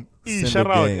 Cristóvão. E Sendo shout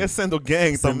out. gang. É Sendo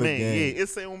Gang Sendo também. gang. Yeah,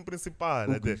 esse é um principal.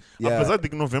 Yeah. Apesar de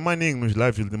que não vê mais ninguém nos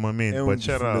lives ultimamente. É um but dos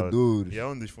shout out. fundadores. É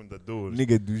um dos fundadores.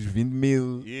 Nigga dos 20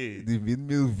 mil. Yeah. Dos 20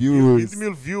 mil viewers. 20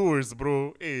 mil viewers,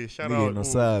 bro. Hey, shout Nigga, out. não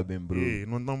sabem, bro. Yeah,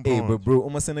 não dão Hey, pronto. but bro,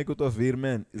 uma cena que eu tô a ver,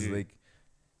 man, is Yeah. like,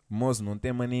 moço, não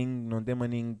tem mais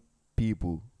nem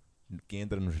people que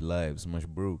entra nos lives, mas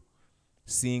bro,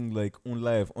 seeing like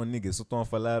live on niggas só estão a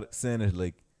falar cenas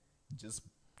like just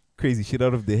crazy shit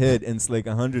out of the head and it's like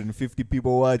 150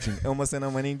 people watching. É uma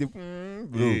cena maninha tipo,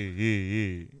 bro.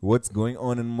 Yeah. What's going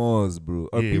on in Moz, bro?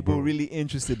 Are Yeah, people bro. really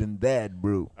interested in that,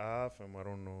 bro? Fam, I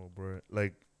don't know, bro.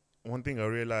 Like, one thing I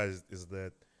realized is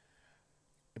that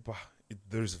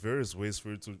there's various ways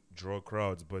for you to draw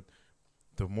crowds, but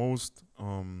the most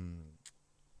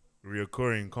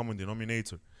reoccurring common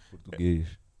denominator, Português.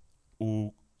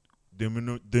 o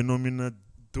denominador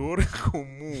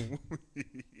comum.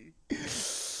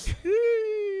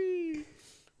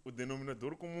 O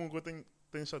denominador comum que eu tenho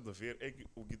estado a ver é que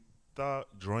o que está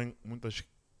drawing muitas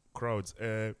crowds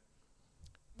é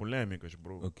polêmicas,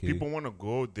 bro. Okay. People wanna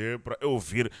go there para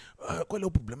ouvir qual é o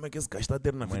problema que esse gajo está a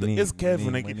ter na vida. Maninho, Esse Kevin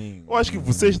maninho, aqui. maninho, Eu acho que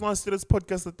maninho. vocês estão a assistir esse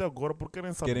podcast até agora porque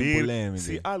querem saber polêmica.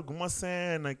 se há alguma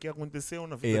cena que aconteceu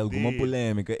na vida Ei, alguma dele.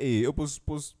 polêmica. Ei, eu posso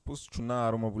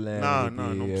questionar uma polêmica.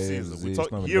 Não precisa.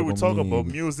 Here Here we talk about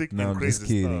music Não, and crazy just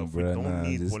kidding, stuff. bro. We don't Nah,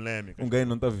 need just- polêmicas. Um gajo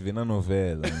não está vivendo a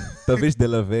novela. Talvez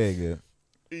Della Vega.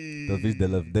 Talvez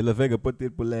Della Vega pode ter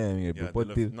polêmica. Yeah,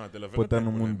 pode Della Vega estar tem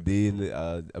no mundo polêmica, dele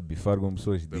a bifar com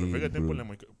pessoas Della dele. Vega tem bro.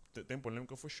 polêmica. Tem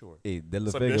polêmica for sure. Ei,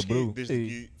 Della Sabias Vega, que bro. desde Ei,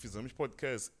 que fizemos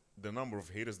podcast, the number of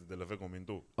haters de Della Vega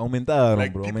aumentou. aumentaram,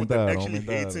 Like, bro. people that Aumentaram. actually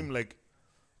hate him, like,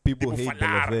 People tipo, hate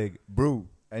Della falar. Vega. Bro,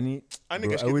 há bro,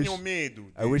 niggas I que wish- tinham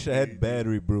medo. I wish I had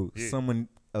battery, bro. Yeah.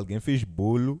 Alguém fez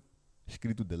bolo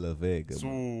escrito Della Vega. So,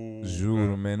 mano.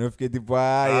 Juro, man. Eu fiquei tipo,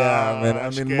 man, I'm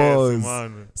in esquece, Moz.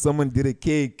 mano. Someone did a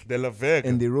cake Della Vega.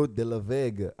 and they wrote Della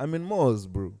Vega. I'm in Moz,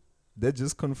 bro. That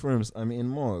just confirms I'm in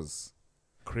Moz.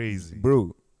 Crazy.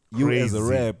 Bro, you as a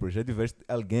Crazy. rapper, já tiveste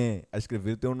alguém a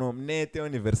escrever teu nome, nem teu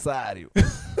aniversário.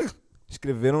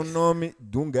 escreveram o nome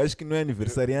de um gajo que não é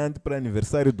aniversariante para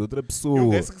aniversário de outra pessoa. E um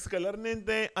gajo que se calhar nem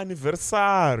tem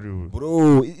aniversário.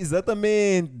 Bro,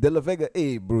 exatamente. Della Vega,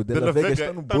 ei, bro, Della Vega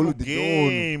está no bolo de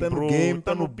game, dono. Está bro, no game,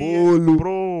 está no beat, bolo.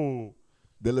 bro.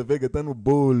 Della Vega está no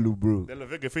bolo, bro. Della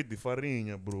Vega é feito de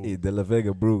farinha, bro. Ei, Della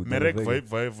Vega, bro. Merek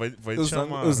vai te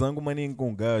chamar. Eu zango maninho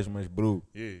com gás, mas, bro,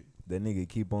 Yeah, that nigga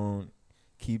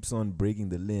keeps on breaking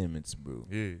the limits, bro.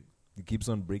 yeah. He keeps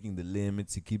on breaking the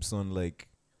limits. He keeps on, like,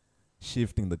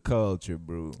 shifting the culture,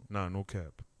 bro. Nah, no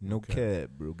cap. No cap,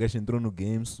 bro. O gajo entrou no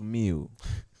game, sumiu.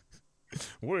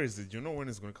 Where is it? You know when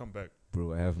it's gonna come back?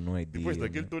 Bro, I have no idea. Depois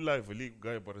daquele man. teu live ali, o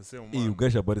gajo apareceu, E o mano.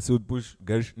 gajo apareceu depois, o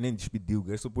gajo nem despediu, o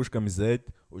gajo só pôs camisete,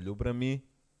 olhou para mim,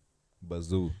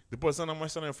 basou. Depois a cena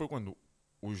mais estranha foi quando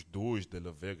os dois de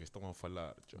La Vega estavam a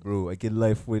falar. Tchau. Bro, aquele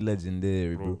live foi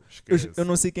legendary, bro. Esquece. Eu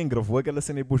não sei quem gravou aquela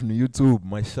cena e pôs no YouTube,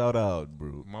 mas shout out,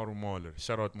 bro. Mauro Moller.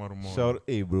 Shout out Mauro Moller. Shout,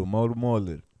 ei, bro, Mauro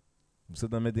Moller. Você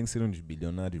também tem que ser um dos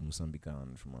bilionários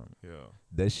moçambicanos, mano. Yeah.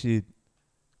 That shit,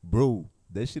 bro,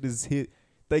 that shit is hit.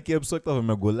 Tá aqui a pessoa que estava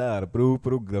me a golar para eu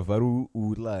gravar o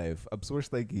live. A pessoa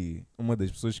está aqui, uma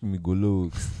das pessoas que me golou,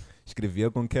 que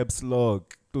escrevia com caps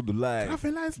lock, tudo live.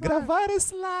 Gravar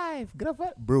esse live,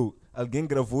 gravar. Bro, alguém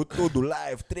gravou todo o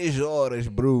live, 3 horas,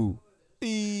 bro.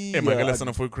 É, mas aquela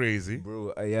cena foi crazy.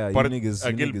 Bro, yeah, Para you niggas,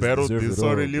 aquele niggas battle deserve de it all,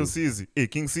 Sorry bro. Lil Sizzy. Ei,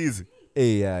 King Sizzy.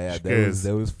 Hey, yeah, Esquece.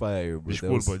 that was fire,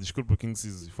 bro. Desculpa King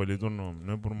Sizzy. Falei do nome,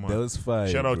 não é por mal. That was fire,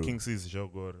 Shout out bro. King Sizzy já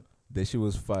agora. That shit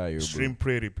was fire, Stream bro.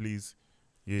 pretty, please.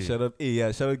 Yeah.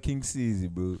 Shout out King Cz,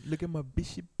 bro. Look at my bitch,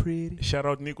 she pretty. Shout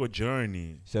out Nico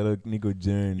Journey. Shout out Nico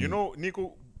Journey. You know,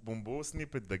 Nico bombou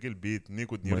snippet daquele beat.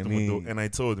 Nico dinheiro Maninho. te mudou. And I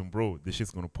told him, bro, this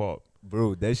shit's gonna pop.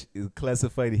 Bro, that is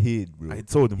classified hit, bro. I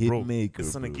told him, bro, Hitmaker,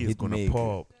 this son bro. aqui is gonna Hitmaker.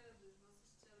 pop.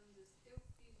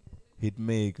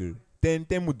 Hitmaker.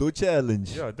 Tem mudou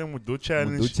challenge. Yeah, then mudou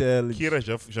challenge. Mudou challenge. Kira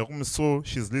já começou.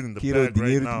 She's leading the Kira, o pack right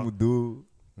dinheiro te now. mudou.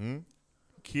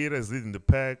 Kira is leading the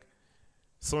pack.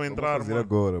 Só Vamos entrar, fazer mano.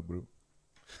 agora, bro.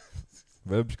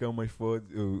 Vai buscar umas fotos.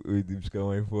 Eu ia buscar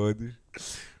umas fotos.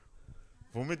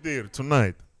 Vou meter,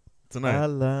 tonight. Ah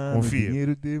lá, Confia. o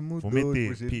dinheiro te mudou. Vou meter,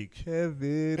 depois pique. quer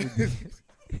ver o dinheiro.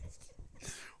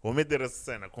 Vou meter essa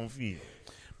cena, confia.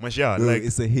 Mas já, Bro, like,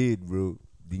 it's a hit, bro.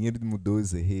 Dinheiro te mudou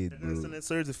is a hit, essa bro. cena é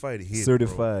certified hit, bro.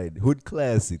 Certified. Hood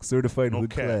classic. Certified No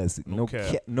hood cap, classic. no No,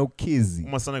 cap. no kizzy.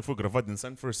 Uma cena que foi gravada em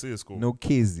San Francisco. No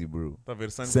kizzy, bro. Tá a ver?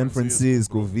 San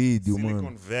Francisco, bro. vídeo, Silicon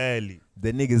mano. Valley.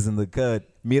 The niggas in the cut.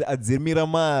 A dizer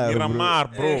Miramar. Miramar,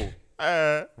 bro.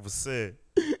 É. Você.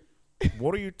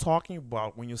 What are you talking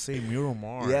about when you say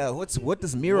Miramar? Yeah, what does What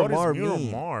Miramar is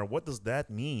mean? Miramar? What does that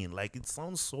mean? Like, it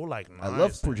sounds so, like, nice. I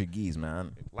love Portuguese,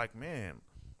 man. Like, man.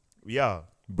 Yeah.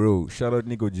 Bro, shout out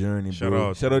Nico Journey, Shout bro.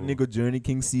 out, Shout out bro. Nico Journey,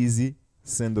 King Cz,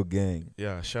 Sendo Gang.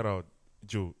 Yeah, shout out.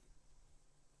 Joe.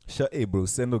 Hey, bro,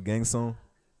 Sendo Gang são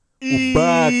Ih!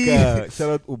 Ubaka. Shout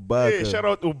out Ubaka. Hey, shout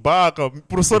out Ubaka.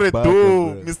 Professor Ubaka,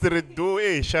 Edu. bro. Mr. Edu.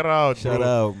 Hey, shout out, Shout bro.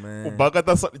 out, man. Ubaka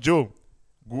tá... Joe.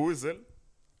 Guzel.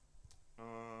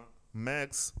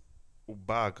 Max.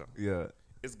 Ubaka. Yeah.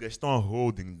 Esses gajos estão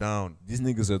holding down. These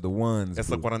niggas are the ones,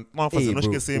 Essa bro. quarentena... Não, Hey, nós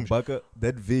bro, esquecemos. Ubaka,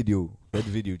 that video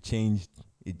changed.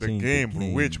 It The changed game, the bro.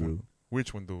 game, Which bro. one?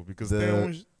 Which one, though? Because The- tem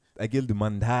uns... Aquele de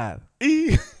mandar.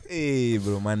 Ih! Hey,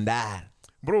 bro, mandar.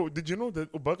 Bro, did you know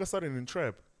that Ubaka started in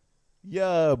trap?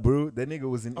 Yeah, bro, that nigga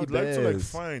was in I'd like to like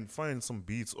Ibez. find some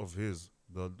beats of his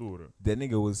da altura. That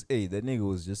nigga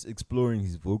was just exploring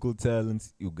his vocal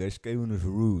talents. E o gajo caiu nos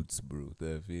roots, bro. Tá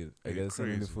a ver? Hey, Aquela cena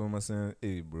de crazy. informação.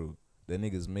 Hey, bro. That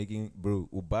nigga's making, bro,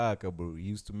 Ubaka, bro.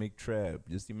 He used to make trap.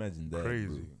 Just imagine that, Crazy,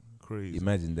 bro. crazy.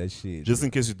 Imagine that shit. Just bro.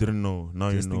 in case you didn't know, now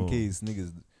Just you know. in case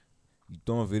niggas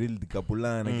estão a ver ele de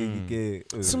Capulana, que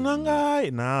Sunangai!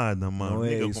 Nada, mano. Não é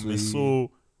Nigga isso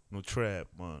começou no trap,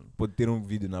 mano. pode ter um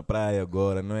vídeo na praia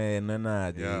agora, não é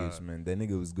nada Yeah. isso, man. That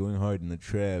nigga was going hard in the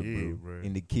trap, Yeah, bro. bro.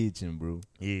 In the kitchen, bro.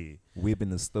 Yeah. Whipping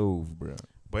the stove, bro.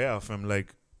 But yeah, fam,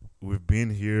 like, we've been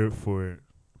here for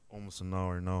almost an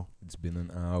hour now It's been an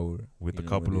hour. with You a know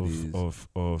couple what it is.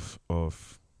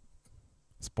 of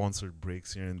sponsored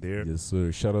breaks here and there. Yes,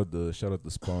 sir. Shout out the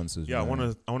sponsors. Yeah,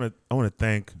 man. I wanna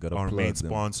thank Gotta our plug main them.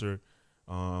 sponsor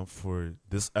for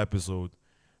this episode,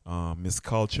 Miss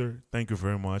Culture. Thank you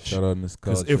very much. Shout out Miss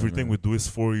Because Culture. everything we do is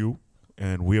for you,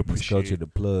 and we Miss appreciate Culture, the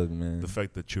plug, man. the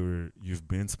fact that you've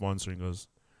been sponsoring us.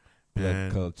 Black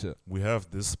And culture. we have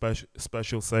this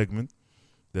special segment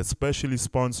that's specially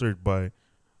sponsored by,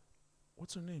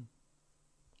 what's her name?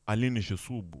 Aline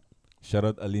Jusubu. Shout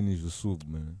out Aline Jusub,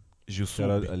 man. Shout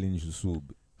out Jusubu. Aline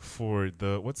Jusub. For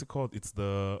the, what's it called? It's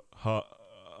the I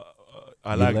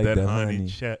You like that honey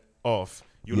chat off.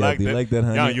 You Yeah, like they that? like that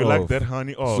honey Yeah, you like off. that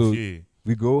honey off. So- Yeah.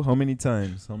 We go. How many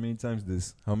times? How many times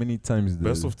this? How many times this?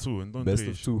 Best of two, então Best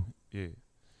três. of two. Yeah.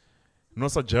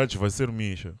 Nossa judge vai ser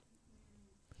Misha.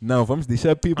 Now, vamos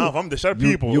deixar people. Vamos deixar You,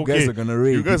 people. you okay. guys are gonna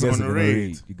rate. You guys are gonna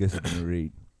rate. You guys are gonna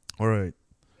rate. All right.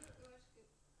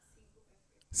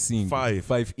 Cinco.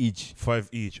 Five each. 5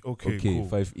 each. Okay, cool.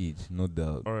 5 each. No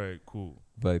doubt. All right, cool.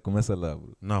 Vai, começa lá,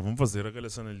 bro. Não, vamos fazer aquela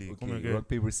cena ali. Como é que é? Rock,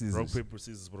 paper, scissors. Rock, paper,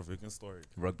 scissors para ver quem start.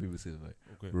 Rock, paper, scissors, vai.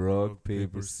 Okay. Rock,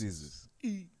 paper, scissors.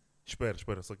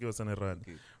 Espera, só que eu cena errada.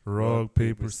 Okay. Rock,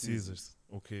 paper, scissors.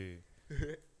 Okay.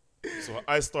 So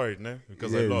I start, né?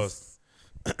 Because I lost.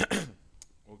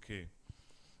 Okay.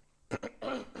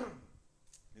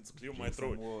 Need to clear my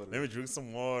throat. Let me drink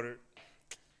some water.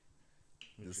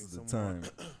 This is the time.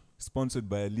 Sponsored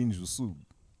by Aline Jussub.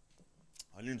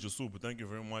 Aline Jussub, thank you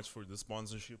very much for the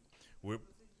sponsorship.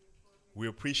 We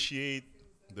appreciate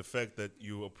the fact that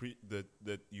you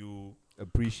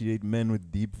appreciate men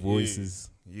with deep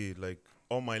voices. Yeah, like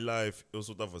all my life eu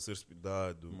só tava a ser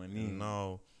hospedado. And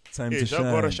now time to shine.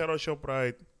 Agora shout out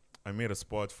ShopRite. I made a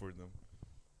spot for them.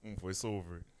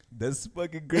 Voiceover. That's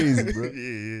fucking crazy, bro.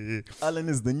 yeah. Alan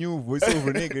is the new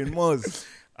voiceover nigga in Moz.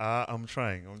 I'm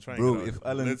trying. Bro,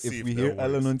 if we hear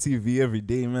Alan on TV every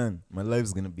day, man, my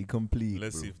life's gonna be complete.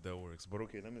 Let's bro. see if that works. But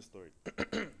okay, let me start.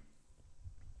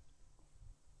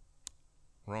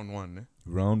 Round 1, eh?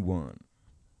 Round 1.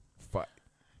 Fight.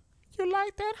 You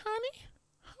like that, honey?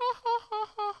 Ha ha ha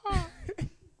ha ha.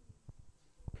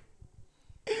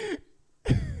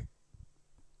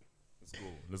 Let's go.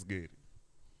 Let's get it.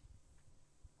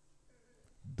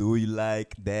 Do you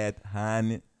like that,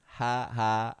 honey? Ha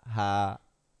ha ha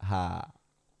ha.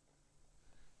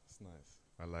 It's nice.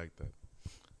 I like that.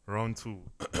 Round 2.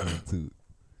 Round 2.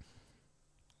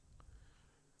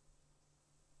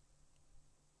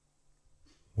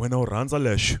 When I run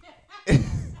lesh.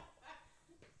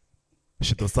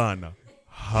 Shitosana.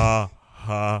 Ha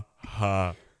ha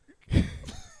ha.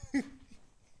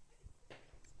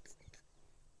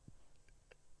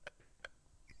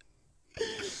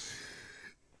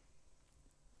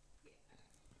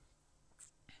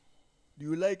 Do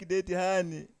you like that,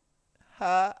 honey?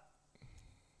 Ha.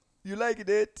 You like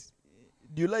that?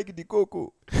 Do you like the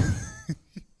cocoa?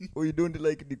 Or you don't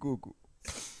like the cocoa?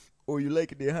 Or you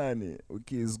like the honey?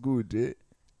 Okay, it's good, eh?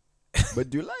 But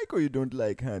do you like or you don't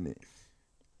like honey?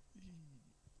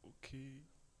 Okay.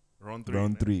 Round 3.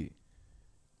 Round 3.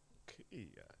 Okay,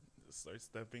 just start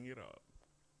stepping it up.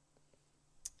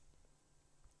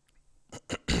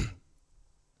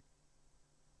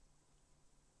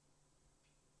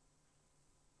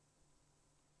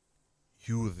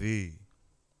 You there.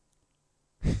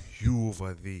 You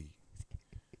over there.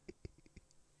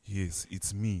 Yes,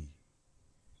 it's me.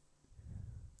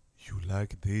 You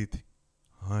like that,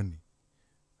 honey?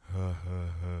 Ha ha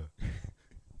ha.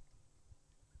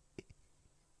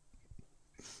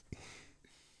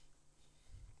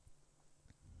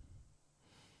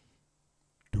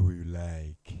 Do you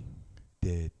like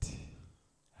that,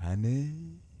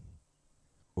 honey?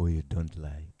 Or you don't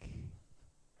like?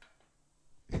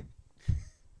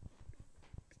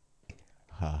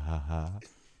 Ha ha ha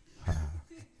ha.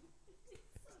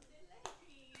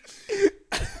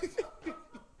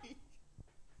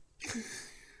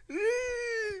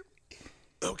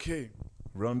 Okay.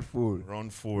 Round 4.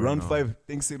 Round 4. Round now. 5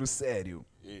 tem que ser o sério.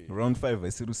 Yeah. Round 5 vai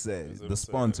ser o sério. The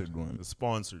sponsored one. The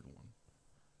sponsored one.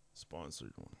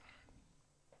 Sponsored one.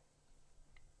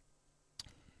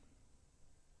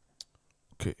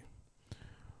 Okay.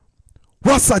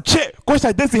 What's a check?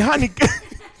 Gosta desse honey?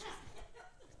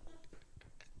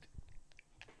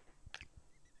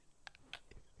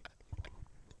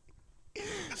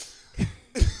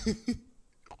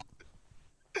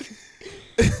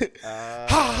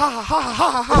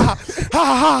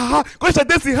 Gosta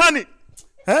desse honey?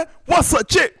 What's a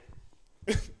check?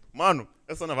 Mano,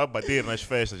 essa não vai bater nas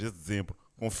festas, esse exemplo.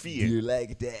 Confia. Do you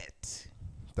like that?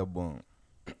 Tá bom.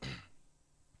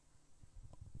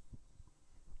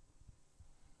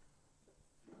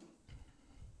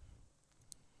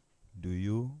 Do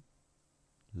you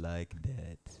like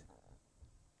that?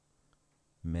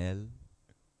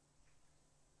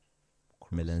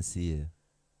 Melancia.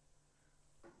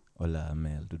 Olá,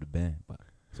 Mel, tudo bem? Pá,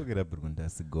 só queria perguntar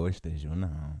se gostas ou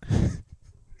não.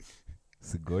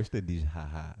 Se gosta, diz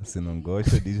haha. Se não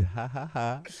gosta, diz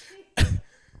hahaha.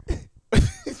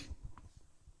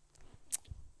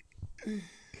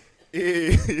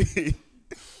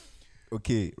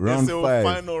 Ok, round 5.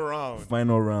 Final round.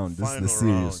 Final round. This is the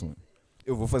serious one.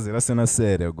 Eu vou fazer a cena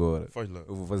séria agora. Faz lá.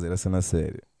 Eu vou fazer a cena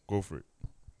séria. Go for it.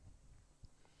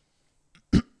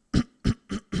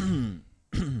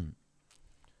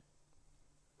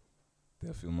 Tá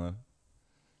a filmar?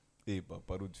 Ei, pá,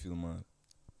 parou de filmar.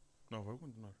 Não, vai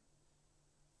continuar.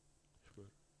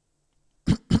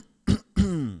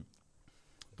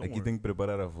 Aqui tem que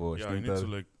preparar a voz. Yeah, I tem que need estar...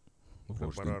 to like A voz tem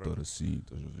que preparar estar assim,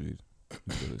 estás a ver? Tem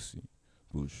que estar assim.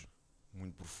 Puxa,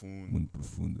 muito profundo. muito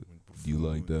profunda. Muito Do you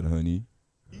like that, honey?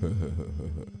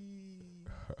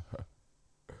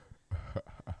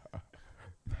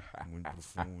 Muito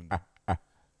profundo.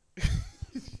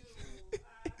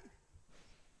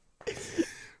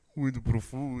 Muito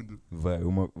profundo.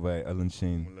 Vai, Alan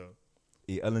Shane. Vamos lá.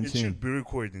 E Alan It Shane, should be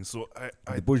recording, so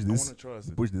depois I desse, wanna trust it.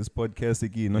 depois desse podcast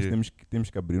aqui, nós Yeah. temos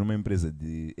que abrir uma empresa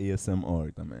de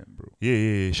ASMR também, bro.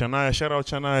 Yeah. Shania, shout out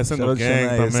Shania, sendo Shout out gang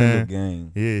Shania, também. sendo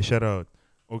gang. Yeah, shout out.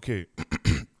 Okay.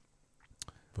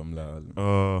 Vamos lá,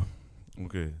 Alan.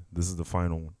 Okay, this is the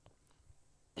final one.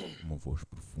 Uma voz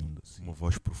profunda, assim. Uma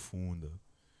voz profunda.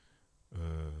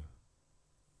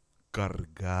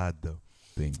 Carregada.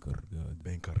 Bem carregado.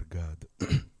 Bem carregada.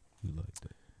 You like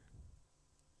that?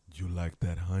 You like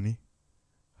that, honey?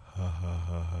 Ha ha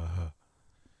ha ha ha.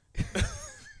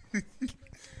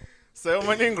 Saiu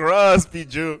uma em graspy,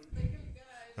 Joe.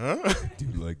 Huh? Do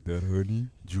you like that, honey?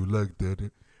 Do you like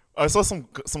that? I saw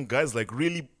some guys like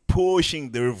really pushing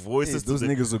their voices. Hey, those to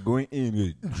the, niggas are going in.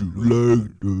 Hey, do you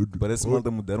like that? Parece malta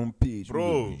mudaram pitch.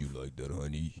 Bro. Do you like that,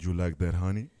 honey? Do you like that,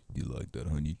 honey? Do you like that,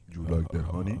 honey? Do you like that,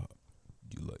 honey?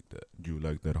 Do you like that? Do you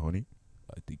like that, honey?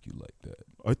 I think you like that.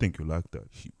 I think you like that.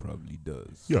 She probably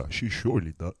does. Yeah, she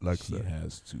surely likes She that.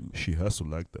 has to. She has to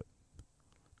like that.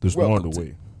 There's no other Welcome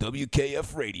way. to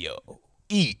WKF Radio.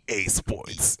 EA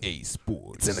Sports. EA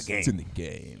Sports. It's in the game. It's in the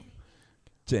game.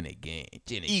 Jenny game.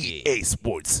 Jenny EA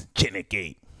Sports.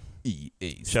 Chineke.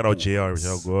 EA Shout out JR Sports.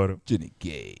 agora. Jenny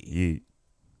gay. Yeah.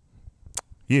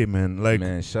 Yeah, man. Like,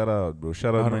 Man, shout out, bro.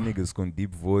 Shout out my niggas com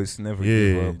deep voice. Never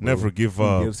give yeah, up. Bro. never give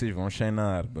Um dia up. vocês vão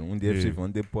shinar, bro. Um dia Yeah. vocês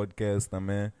vão ter podcast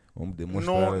também. Vamos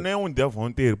demonstrar. Não, nem um dia vão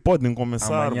ter. Podem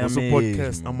começar Amanhã o seu mesmo.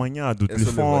 podcast amanhã do É só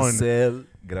levar telefone. cell,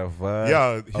 gravar.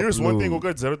 Yeah, here's one thing eu upload.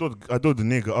 quero dizer a todo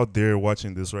nigga out there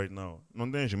watching this right now.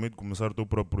 Não tenhas medo de começar o teu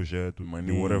próprio projeto. My Do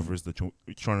name. whatever it is that you're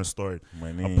trying to start. My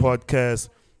A name. podcast.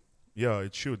 Yeah,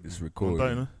 it should. It's Não recording.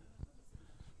 tá, né?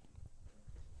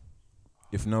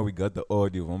 If not, we got the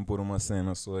audio. Vamos pôr uma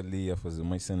cena só ali a fazer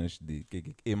umas cenas de.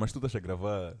 Mas tu estás a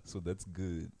gravar, so that's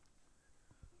good.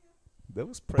 That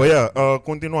was But practice. yeah,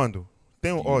 continuando.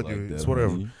 Tem o Do you áudio, like it's that,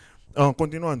 whatever. honey?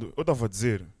 Continuando, eu estava a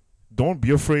dizer, don't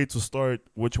be afraid to start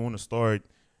what you want to start.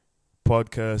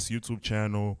 Podcast, YouTube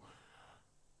channel,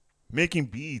 making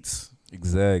beats.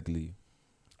 Exactly.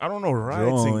 I don't know,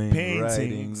 Drawing, painting,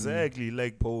 writing, exactly.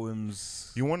 Like,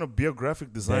 Poems. you want to be a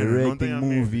graphic designer, não Directing tenha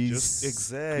medo. movies. Just,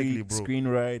 exactly, bro.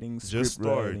 Screenwriting, Just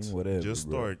script start. writing, whatever. Just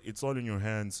bro. start. It's all in your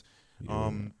hands.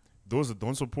 Yeah. Those that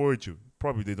don't support you,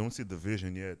 probably they don't see the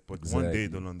vision yet, but one day Exactly.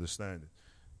 they'll understand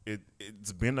it.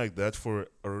 It's been like that for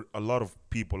a lot of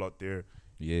people out there.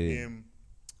 Yeah. Him,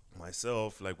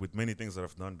 myself, like with many things that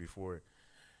I've done before.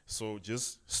 So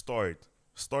just start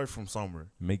from somewhere,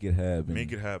 Make it happen.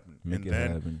 make it happen, Make and it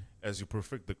then happen. as you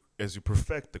perfect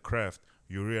the craft,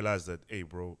 you realize that, hey,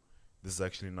 bro, this is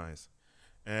actually nice.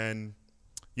 And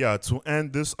yeah, to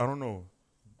end this, I don't know.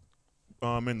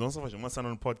 Mendonça faz uma cena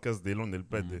no podcast dele onde ele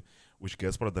pede os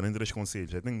guests para darem 3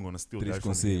 conselhos. I think I'm gonna steal Três that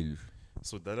from him. conselhos.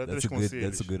 So dá 3 That's a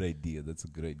conselhos. good idea. That's a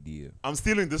good idea. I'm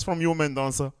stealing this from you,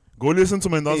 Mendonça. Go listen to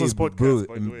Mendonça's podcast,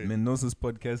 bro, by the way. Mendonça's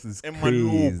podcast is É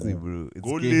crazy, maluco. bro. It's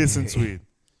Go crazy. listen to it.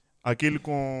 Aquele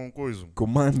com coisa.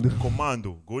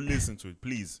 Comando. Go listen to it,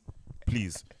 please.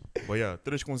 Please. But yeah,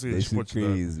 3 conselhos. That's Pode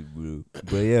dar. crazy, bro.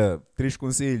 But yeah, 3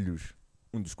 conselhos.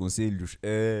 Dos conselhos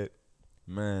é,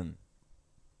 man,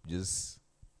 just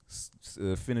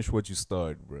finish what you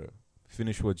start, bro.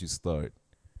 Finish what you start.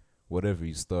 Whatever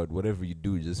you start, whatever you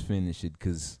do, just finish it,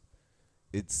 because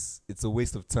it's a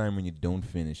waste of time when you don't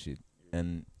finish it.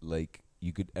 And like,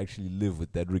 you could actually live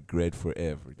with that regret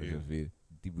forever. Yeah.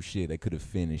 Tipo, shit, I could have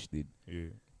finished it. Yeah.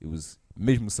 It was,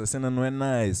 mesmo se a cena não é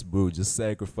nice, bro, just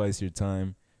sacrifice your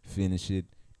time, finish it.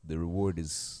 The reward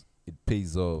it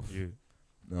pays off. Yeah.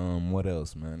 What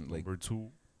else, man? Like, Number 2.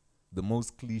 the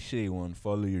most cliche one,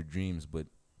 follow your dreams, but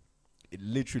it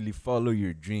literally follow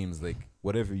your dreams. Like,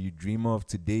 whatever you dream of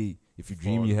today, if you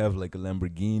dream you have like a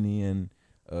Lamborghini and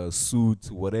a suit,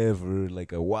 whatever,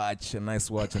 like a watch, a nice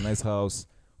house,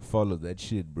 follow that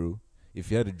shit, bro. If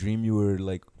you had a dream you were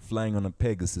like flying on a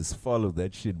Pegasus, follow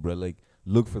that shit, bro. Like,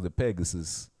 look for the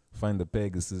Pegasus, find the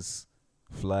Pegasus,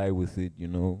 fly with it, you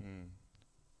know.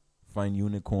 Find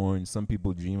unicorns. Some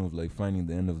people dream of like finding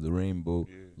the end of the rainbow.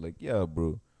 Yeah. Like, yeah,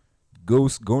 bro.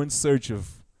 Go in search of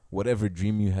whatever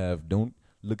dream you have. Don't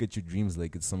look at your dreams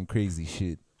like it's some crazy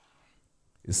shit.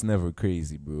 It's never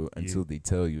crazy, bro, until they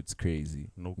tell you it's crazy.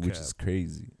 No which cap. is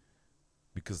crazy.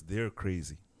 Because they're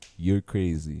crazy. You're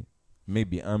crazy.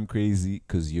 Maybe I'm crazy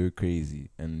because you're crazy,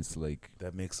 and it's like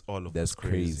That makes all of that's us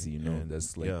crazy. you know. And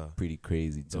That's like yeah, pretty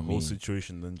crazy to the me. whole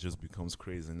situation then just becomes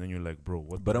crazy, and then you're like, bro,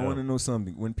 what? But the I want to hell? know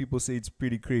something. When people say it's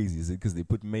pretty crazy, is it because they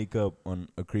put makeup on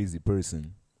a crazy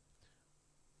person?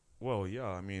 Well, yeah,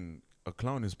 I mean, a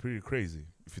clown is pretty crazy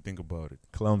if you think about it.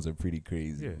 Clowns are pretty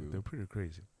crazy. Yeah, bro. they're pretty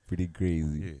crazy. Pretty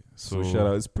crazy. Yeah. So shout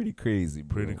out, it's pretty crazy,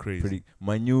 bro. Pretty crazy.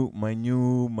 My new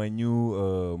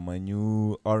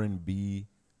R&B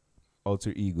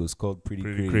alter ego is called Pretty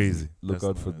Crazy. Look That's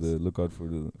out for nice.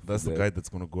 the. That's the that. guy that's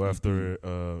gonna go after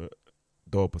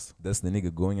Dopus. That's the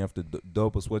nigga going after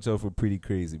Dopus. Watch out for Pretty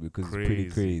Crazy because it's pretty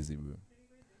crazy, bro.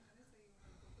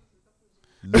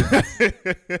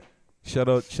 shout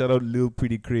out Lil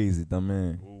Pretty Crazy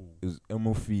também. É o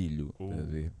meu filho, tá a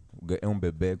ver? É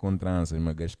bebê com tranças,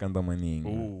 mas gajo canta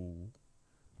maninho.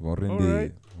 Vão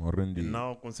render, vão render. E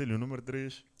now, conselho número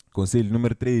 3. Conselho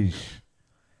número 3.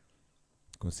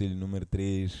 Conselho número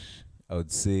 3. I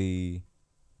would say,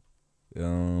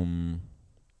 bro,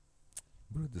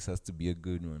 this has to be a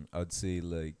good one. I would say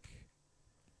like,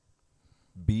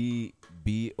 be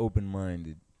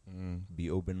open-minded. Be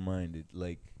open-minded.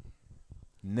 Like,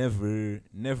 never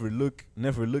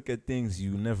look at things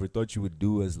you never thought you would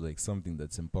do as like something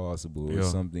that's impossible or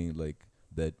something like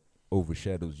that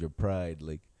overshadows your pride.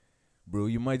 Like, bro,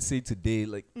 you might say today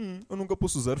like, eu nunca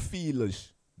posso usar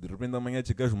filas. De repente amanhã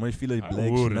chegas mais filas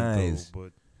black nice.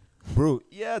 But bro,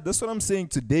 yeah, that's what I'm saying.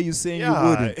 Today you're saying you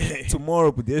wouldn't.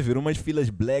 Tomorrow podia ver umas filas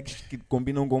blacks que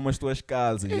combinam com umas tuas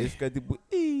calças. E aí fica tipo,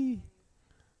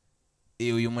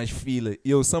 eu e umas filas.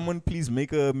 Yo, someone please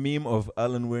make a meme of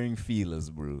Alan wearing filas,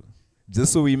 bro.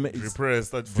 Just so we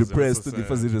repressed de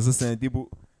fazer essa cena. Tipo,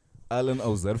 Alan a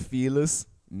usar filas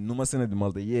numa cena de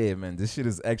malta. Yeah, man, this shit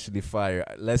is actually fire.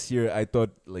 Last year I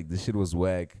thought like this shit was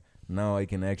whack. Now I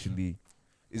can actually...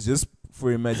 It's just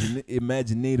for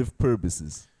imaginative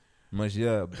purposes. Mas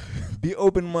yeah, be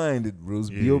open-minded, bros.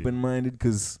 Be open-minded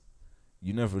because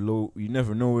you never know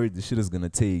where the shit is gonna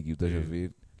take you.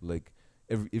 Like,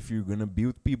 if you're gonna be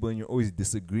with people and you're always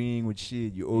disagreeing with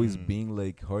shit, you're always being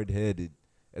like hard-headed.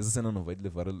 Essa cena não vai te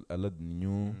levar a lado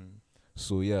nenhum.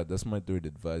 So yeah, that's my third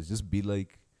advice. Just be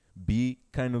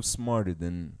kind of smarter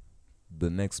than the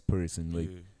next person. Like,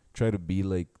 try to be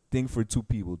like, think for two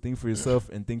people. Think for yourself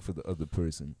and think for the other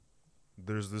person.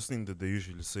 There's this thing that they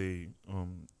usually say,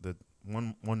 that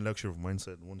one lecture of mine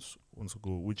said once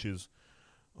ago, which is,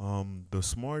 the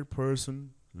smart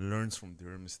person learns from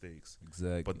their mistakes.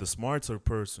 Exactly. But the smarter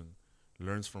person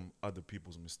learns from other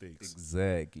people's mistakes.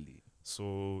 Exactly.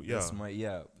 So yeah. That's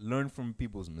learn from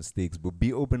people's mistakes, but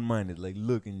be open-minded. Like,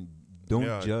 look and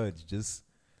don't judge. Just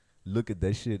look at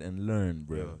that shit and learn,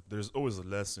 bro. Yeah. There's always a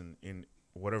lesson in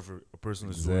whatever a person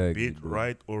is doing, be it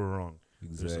right or wrong.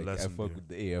 Exactly. I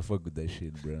fuck with that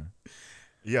shit, bro.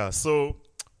 Yeah, so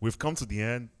we've come to the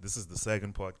end. This is the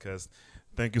second podcast.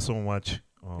 Thank you so much.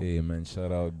 Hey, man,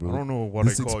 shout out, bro. I don't know what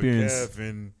this I call experience.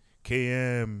 Kevin,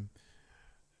 Kae Em,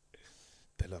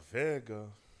 De La Vega.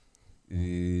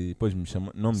 Pode me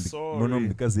chamar. Meu nome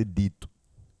de casa é Dito.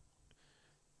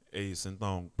 É isso,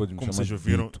 então. Pode me como chamar vocês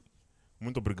viram, Dito.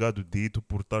 muito obrigado, Dito,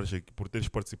 por teres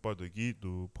participado aqui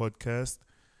do podcast.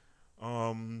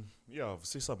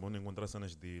 Vocês sabem onde encontrar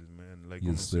cenas dele, man. Like,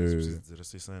 Yes, eu não sei se sir. preciso dizer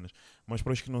essas cenas. Mas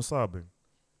para os que não sabem,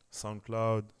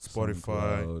 SoundCloud,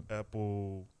 Spotify,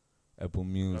 Apple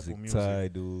Music, Music.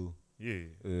 Tidal,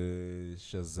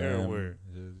 Shazam. Everywhere.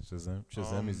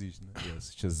 Shazam existe, né?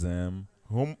 Yes, Shazam.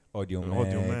 Audio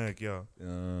Mac. Mac, yeah.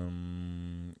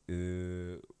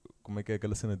 Como é que é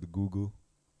aquela cena de Google?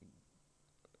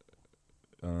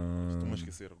 Estou-me a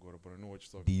esquecer agora, but I know what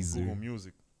you're talking. Deezer. Google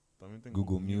Music. Também tem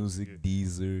Google Music,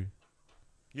 Deezer.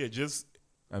 Yeah, just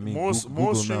I mean, most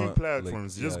Google streaming now,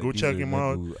 platforms. like, just yeah, go check Deezer, him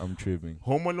out. I'm tripping.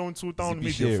 Home Alone 2 Town ZP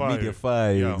Media Share, Fire. Media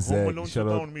Fire, Yeah, exactly. Home Alone 2 Shout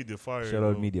Town out, Media Fire. shout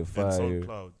out though, Media and Fire.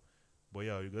 SoundCloud. But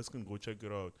yeah, you guys can go check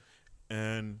it out.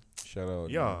 And Shout out.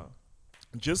 yeah,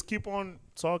 man. just keep on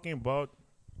talking about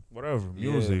whatever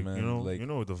Yeah, music. man, you know, like- you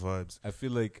know the vibes. I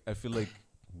feel like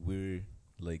we're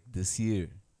like this year.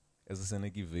 Essa cena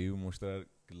aqui veio mostrar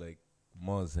que like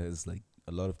Moz has like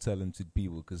a lot of talented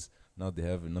people because now they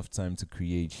have enough time to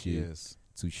create shit Yes.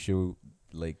 to show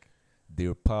like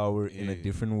their power in a Yeah.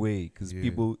 different way. Because Yeah.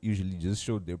 people usually just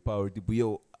show their power. Tipo,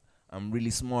 yo, I'm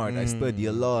really smart. I study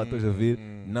a lot. Touch of it.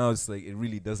 Now it's like it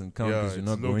really doesn't count because you're it's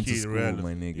not going to low-key school, irrelevant.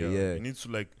 my nigga. You Yeah, need to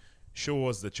like show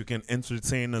us that you can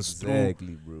entertain us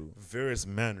exactly, bro. through various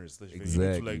manners. That you need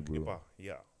Exactly, to like, bro.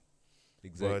 yeah.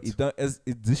 Exactly. But-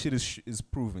 This shit is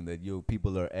proving that yo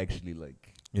people are actually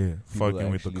like Yeah, people fucking are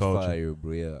with the actually culture. fire,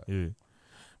 bro. Yeah. Yeah.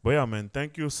 But yeah, man,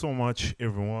 thank you so much,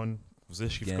 everyone,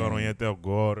 vocês que ficaram aí até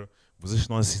agora, vocês que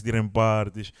estão assistindo em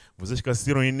partes, vocês que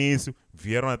assistiram ao início,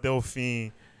 vieram até o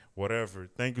fim, whatever.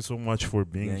 Thank you so much for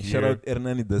being here. Shout out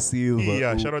Hernani da Silva,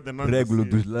 shout out Hernani régulo da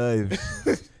dos Silva.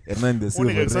 lives. Hernani da O Silva,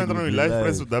 único que só entra no live para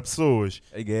estudar pessoas.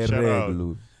 É Shout out.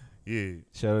 régulo. Yeah.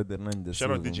 Shout out Hernani da Shout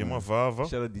Silva. out DJ man. Mavava.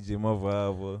 Shout out DJ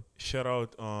Mavava. Shout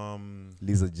out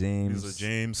Lisa James. Lisa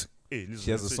James. Hey, Lisa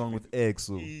She has a James, song with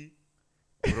EXO.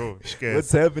 Bro, esquece.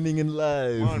 What's happening in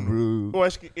life, Mano, bro? eu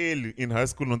acho que ele, in high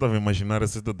school, não estava a imaginar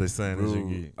essas todas as cenas Bro,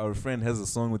 aqui. our friend has a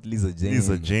song with Lisa James.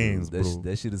 Lisa James, bro.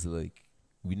 That shit is like,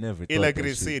 we never Ele thought a that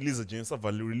crescer, shit. Lisa James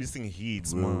estava releasing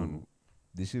hits, Bro, mano.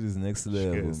 this shit is next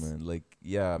level, Esquece. man. Like,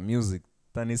 yeah, music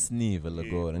tá nesse nível Yeah,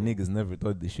 agora. bro. Niggas never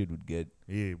thought this shit would get,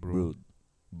 Yeah, bro.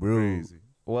 bro. Crazy.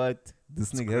 What? This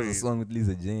It's nigga has a crazy. song with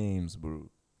Lisa James, bro.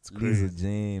 It's Lisa crazy.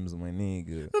 James, my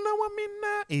nigga. Não, não, I mean,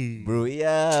 Bro,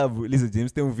 yeah, bro. Lisa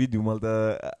James tem vídeo,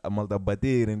 a malta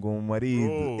baterem com o marido.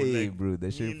 Bro, Hey, like, bro,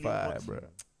 that shit really fire, what's- bro.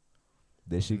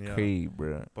 That shit Yeah. crazy,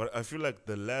 bro. But I feel like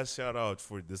the last shout out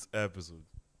for this episode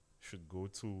should go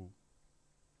to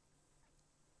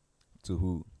To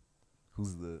who?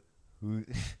 Who's the who?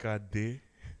 KD.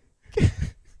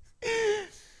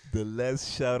 The last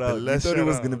shout out. last You thought it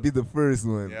was shout gonna out. be the first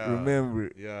one. Yeah.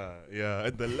 Remember? Yeah.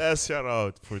 And the last shout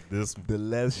out for this The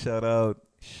last shout out.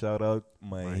 Shout out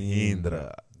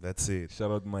Mahindra. That's it. Shout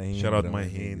out Mahindra. Shout out my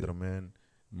Mahindra, nigga. man.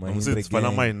 Não Mahindra preciso falar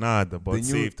gang. mais nada about The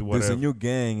new- safety, There's whatever. a new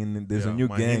gang and there's a Yeah, new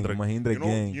gang. Mahindra. Mahindra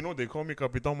gang. You know they call me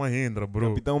Capitão Mahindra, bro.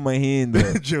 Capitão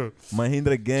Mahindra. Joe.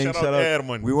 Mahindra gang. Shout Shout out out.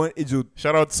 Herman. We want Ijo.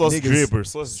 Shout out Sauce Niggas- Dripper.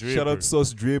 Sauce Dripper. Shout out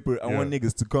Sauce Dripper. I Yeah. want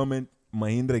niggas to comment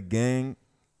Mahindra gang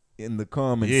in the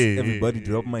comments. Yeah, Everybody yeah,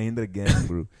 drop yeah. Mahindra gang,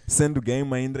 bro. Send the gang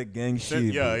Mahindra gang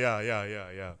shit. Yeah, bro.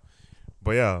 yeah.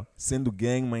 But yeah. Send the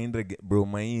gang Mahindra gang. Bro,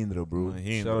 Mahindra, bro.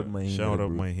 Mahindra. Shout out Mahindra. Shout out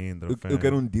bro. Mahindra, Eu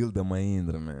quero fam. deal da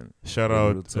Mahindra, man. Shout Real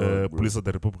out talk, bro. Polícia da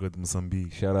República de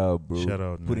Moçambique. Shout out, bro. Shout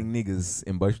out, man. Putting niggas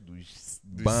embaixo dos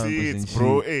The bancos seats, and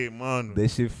bro. shit. Hey, mano. That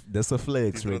shit, that's a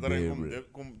flex Te right tratarem there,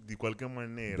 bro. de qualquer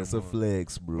maneira. That's a mano.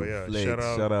 flex, bro. But yeah, Flex. shout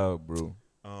out. Shout out, bro.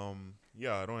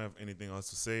 Yeah, I don't have anything else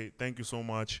to say. Thank you so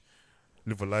much.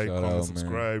 Leave a like, Shout comment, out, man.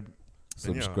 subscribe.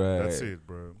 And yeah, Subscribe. that's it,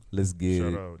 bro. Let's get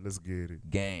Shout it. out. Let's get it.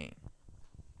 Gang.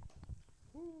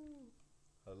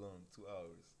 How long? 2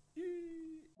 hours.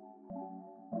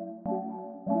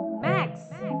 Max,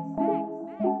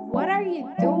 what are you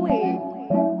doing?